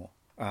wanting more.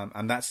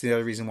 And that's the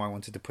other reason why I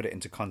wanted to put it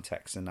into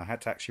context. And I had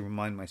to actually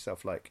remind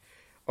myself,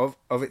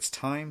 of its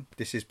time,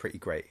 this is pretty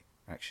great,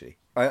 actually.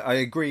 I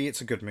agree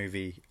it's a good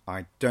movie.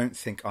 I don't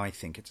think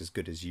it's as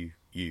good as you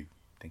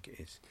think it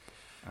is.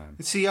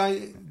 See,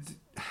 I've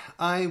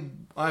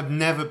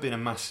never been a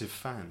massive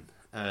fan.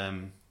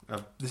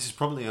 This is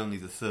probably only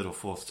the third or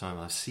fourth time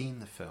I've seen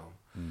the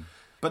film.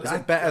 But is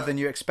it better than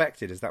you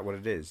expected? Is that what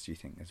it is, do you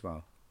think, as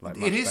well?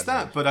 It is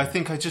that, but I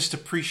think I just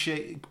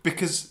appreciate...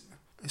 Because,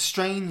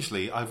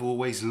 strangely, I've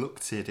always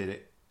looked at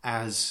it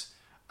as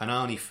an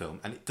Arnie film,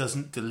 and it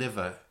doesn't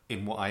deliver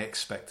in what I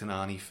expect an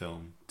Arnie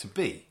film to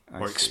be,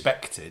 or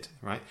expected,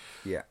 right?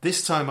 Yeah.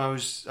 This time I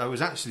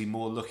was actually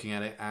more looking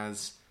at it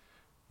as,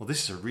 well,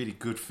 this is a really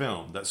good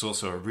film. That's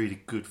also a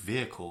really good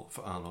vehicle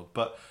for Arnold,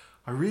 but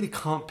I really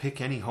can't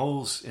pick any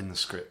holes in the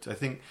script. I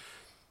think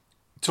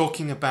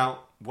talking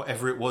about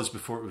whatever it was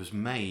before it was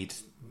made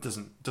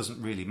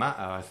doesn't really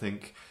matter. I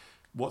think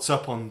what's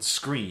up on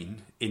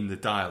screen in the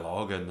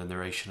dialogue and the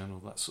narration and all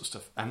that sort of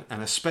stuff,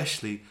 and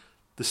especially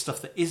the stuff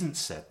that isn't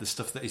said, the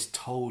stuff that is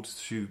told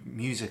through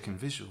music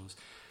and visuals,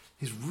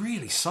 is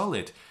really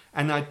solid.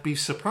 And I'd be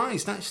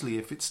surprised, actually,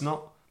 if it's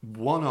not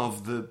one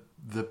of the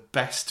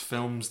best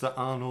films that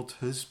Arnold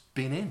has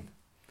been in.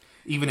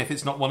 Even if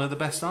it's not one of the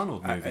best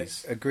Arnold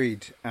movies.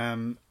 Agreed.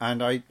 And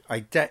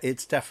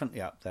it's definitely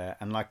up there.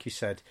 And like you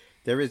said,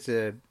 there is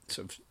a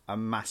sort of a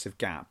massive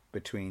gap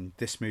between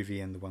this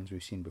movie and the ones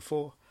we've seen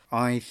before.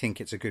 I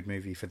think it's a good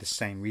movie for the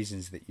same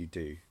reasons that you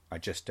do. I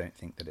just don't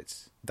think that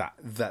it's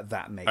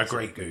that makes a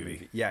great it a good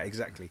movie. Yeah,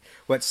 exactly.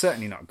 Well, it's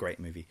certainly not a great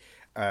movie.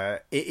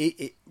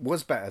 It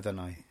was better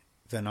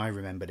than I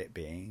remembered it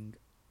being.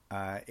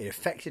 It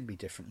affected me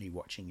differently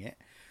watching it.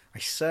 I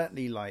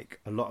certainly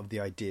like a lot of the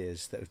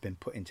ideas that have been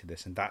put into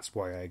this, and that's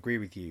why I agree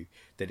with you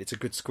that it's a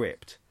good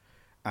script,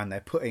 and they're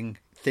putting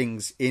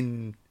things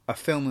in a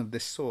film of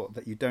this sort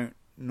that you don't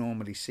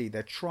normally see.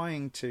 They're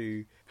trying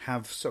to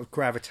have sort of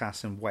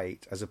gravitas and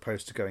weight, as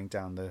opposed to going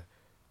down the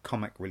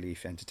comic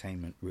relief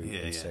entertainment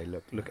route say,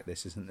 look at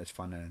this, isn't this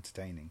fun and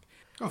entertaining?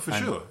 Oh, for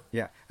sure.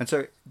 Yeah, and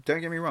so don't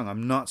get me wrong,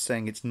 I'm not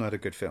saying it's not a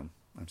good film.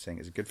 I'm saying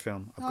it's a good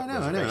film. I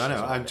know.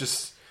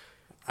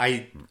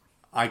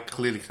 I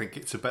clearly think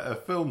it's a better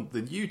film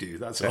than you do.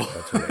 That's all.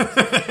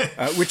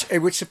 That's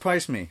which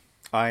surprised me.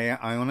 I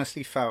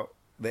honestly felt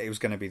that it was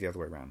going to be the other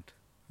way around.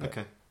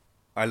 Okay.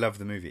 I love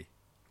the movie,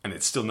 and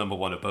it's still number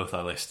one at both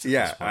our lists.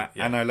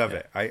 And I love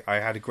it. I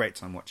had a great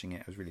time watching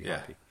it. I was really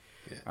happy.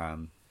 Yeah.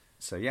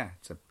 So yeah,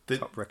 it's a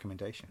top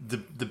recommendation.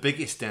 The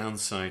biggest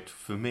downside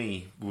for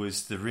me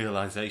was the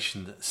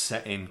realisation that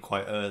set in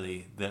quite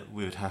early that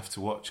we would have to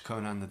watch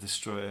Conan the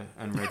Destroyer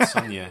and Red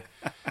Sonja,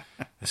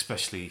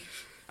 especially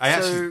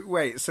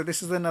So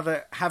this is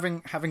another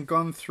having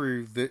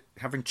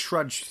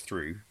trudged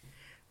through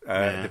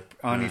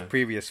Arnie's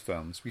previous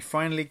films. We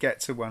finally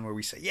get to one where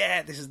we say,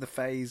 yeah, this is the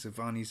phase of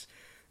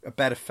a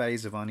better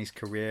phase of Arnie's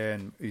career,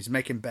 and he's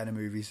making better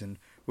movies, and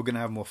we're going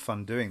to have more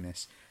fun doing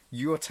this.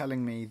 You're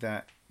telling me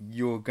that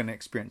you're going to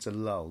experience a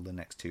lull the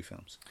next two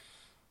films.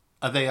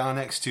 Are they our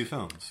next two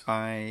films?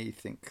 I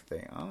think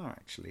they are,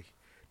 actually.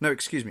 No,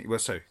 excuse me. Well,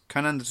 so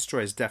Conan the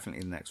Destroyer is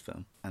definitely the next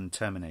film, and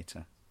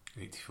Terminator.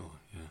 84,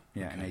 yeah.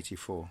 Yeah, okay. in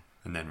 84.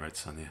 And then Red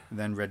Sonja.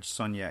 Then Red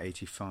Sonja,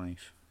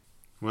 85.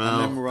 Well,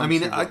 and then we're on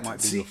to what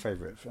might be your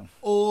favourite film.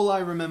 All I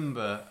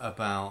remember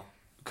about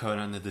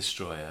Conan the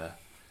Destroyer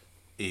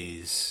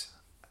is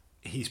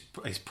he's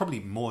probably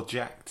more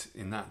jacked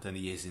in that than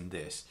he is in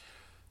this.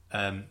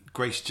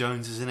 Grace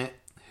Jones is in it,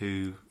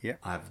 who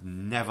I've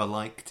never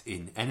liked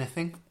in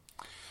anything.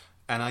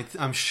 And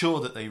I'm sure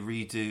that they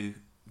redo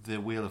the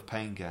Wheel of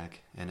Pain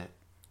gag in it.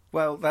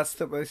 Well, that's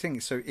the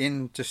thing. So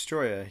in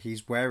Destroyer,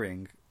 he's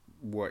wearing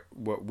what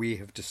we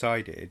have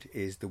decided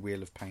is the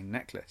Wheel of Pain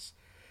necklace.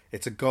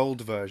 It's a gold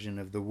version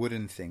of the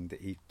wooden thing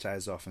that he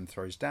tears off and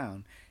throws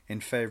down in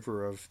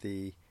favour of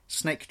the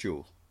snake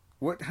jewel.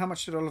 How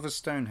much did Oliver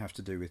Stone have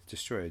to do with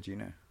Destroyer? Do you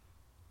know?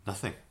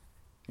 Nothing.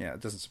 Yeah, it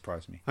doesn't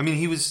surprise me. I mean,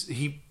 he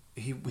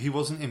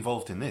wasn't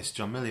involved in this.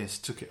 John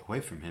Milius took it away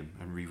from him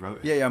and rewrote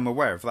it. Yeah, I'm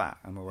aware of that.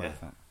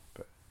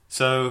 But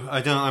so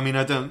I don't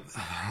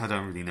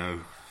really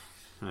know.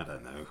 I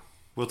don't know.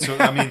 We'll talk.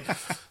 I mean,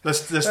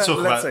 let's talk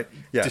about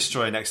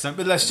Destroyer next time.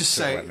 But let's just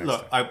say,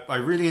 look, I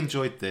really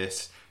enjoyed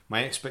this.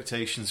 My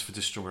expectations for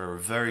Destroyer are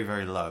very,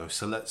 very low.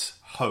 So let's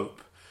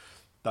hope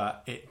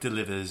that it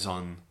delivers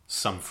on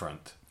some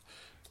front.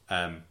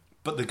 But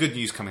the good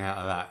news coming out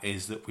of that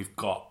is that we've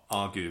got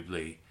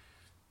arguably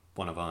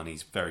one of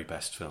Arnie's very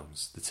best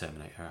films, The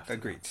Terminator. After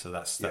Agreed.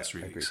 That. So that's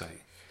really exciting.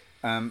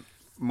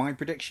 My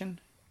prediction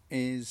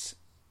is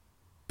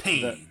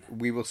that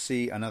we will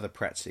see another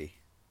Pretzi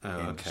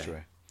in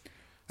Destroyer.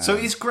 So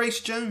is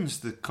Grace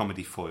Jones the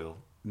comedy foil?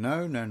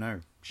 No.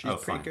 She's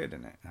pretty good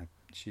in it.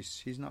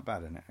 She's not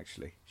bad in it,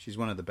 actually. She's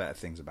one of the better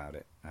things about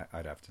it,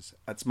 I'd have to say.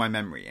 That's my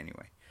memory,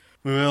 anyway.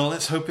 Well,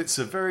 let's hope it's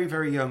a very,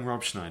 very young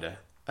Rob Schneider.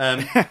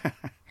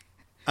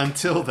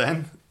 Until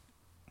then,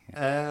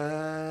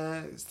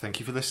 thank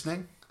you for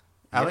listening.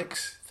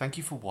 Alex, thank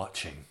you for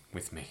watching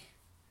with me.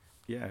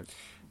 Yeah, it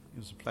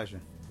was a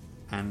pleasure.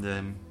 And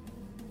I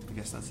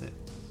guess that's it.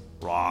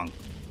 Wrong.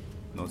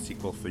 No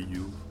sequel for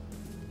you.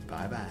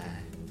 Bye-bye.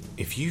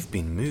 If you've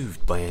been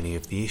moved by any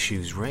of the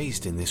issues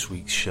raised in this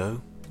week's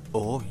show,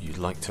 or you'd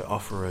like to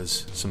offer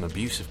us some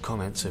abusive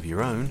comments of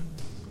your own,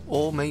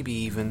 or maybe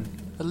even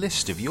a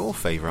list of your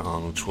favourite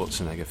Arnold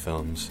Schwarzenegger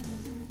films,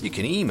 you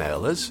can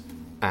email us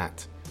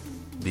at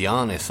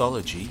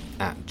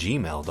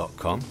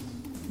thearnithology@gmail.com.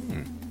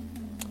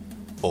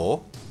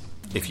 Or,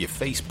 if you're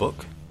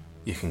Facebook,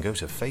 you can go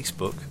to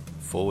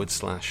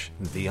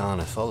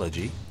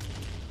Facebook.com/thearnithology.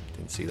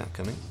 Didn't see that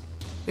coming.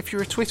 If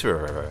you're a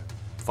Twitterer,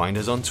 find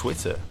us on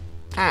Twitter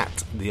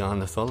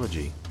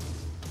 @thearnithology.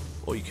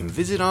 Or you can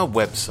visit our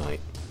website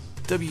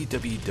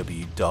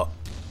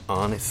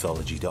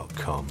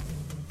www.arnithology.com.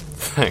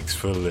 Thanks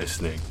for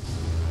listening.